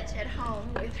put at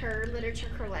home with her literature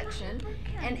collection,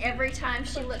 and every time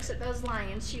she looks at those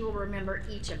lions, she will remember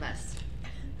each of us.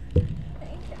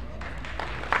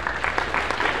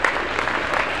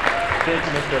 Thank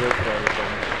you, Miss Goodrich, for everything.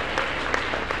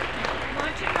 I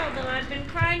want you to know that I've been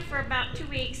crying for about 2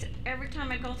 weeks. Every time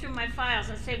I go through my files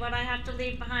and say what I have to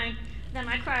leave behind, then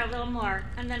I cry a little more,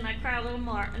 and then I cry a little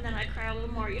more, and then I cry a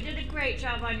little more. You did a great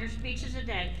job on your speeches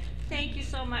today. Thank you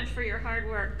so much for your hard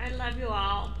work. I love you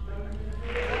all.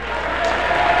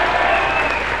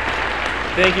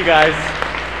 Thank you, guys.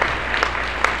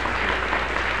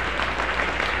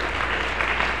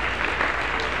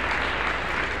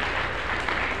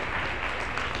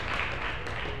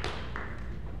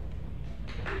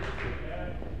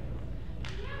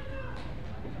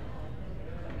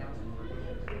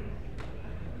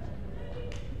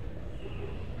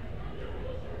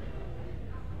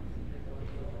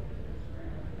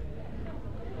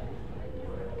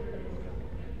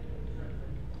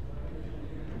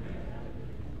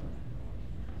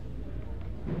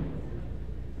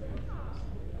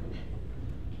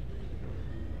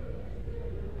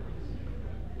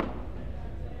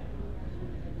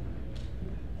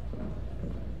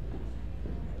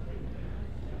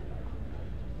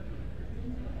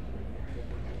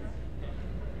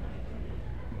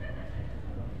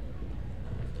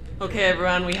 Okay,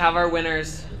 everyone, we have our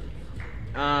winners.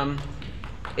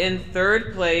 In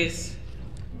third place,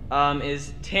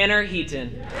 is Tanner Heaton.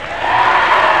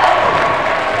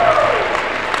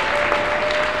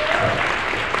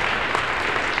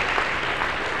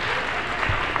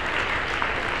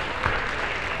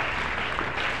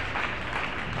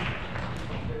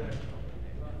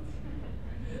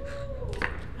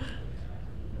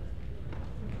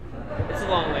 It's a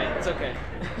long way. It's okay.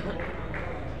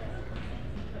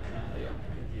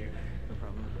 No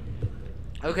problem.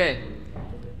 Okay.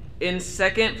 In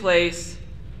second place,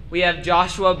 we have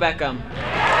Joshua Beckham.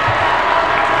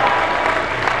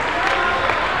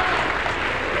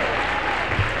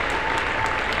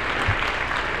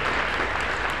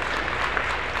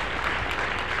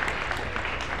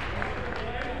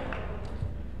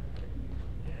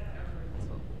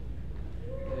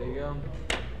 There you go.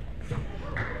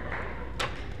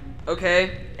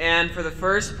 Okay, and for the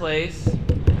first place,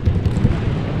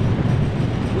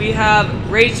 we have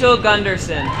Rachel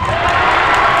Gunderson.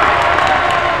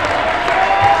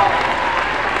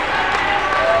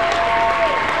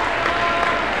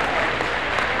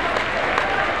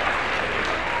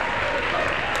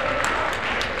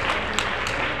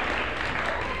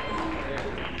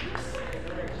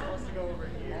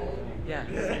 Yeah.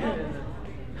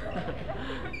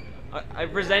 I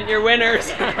present your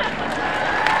winners.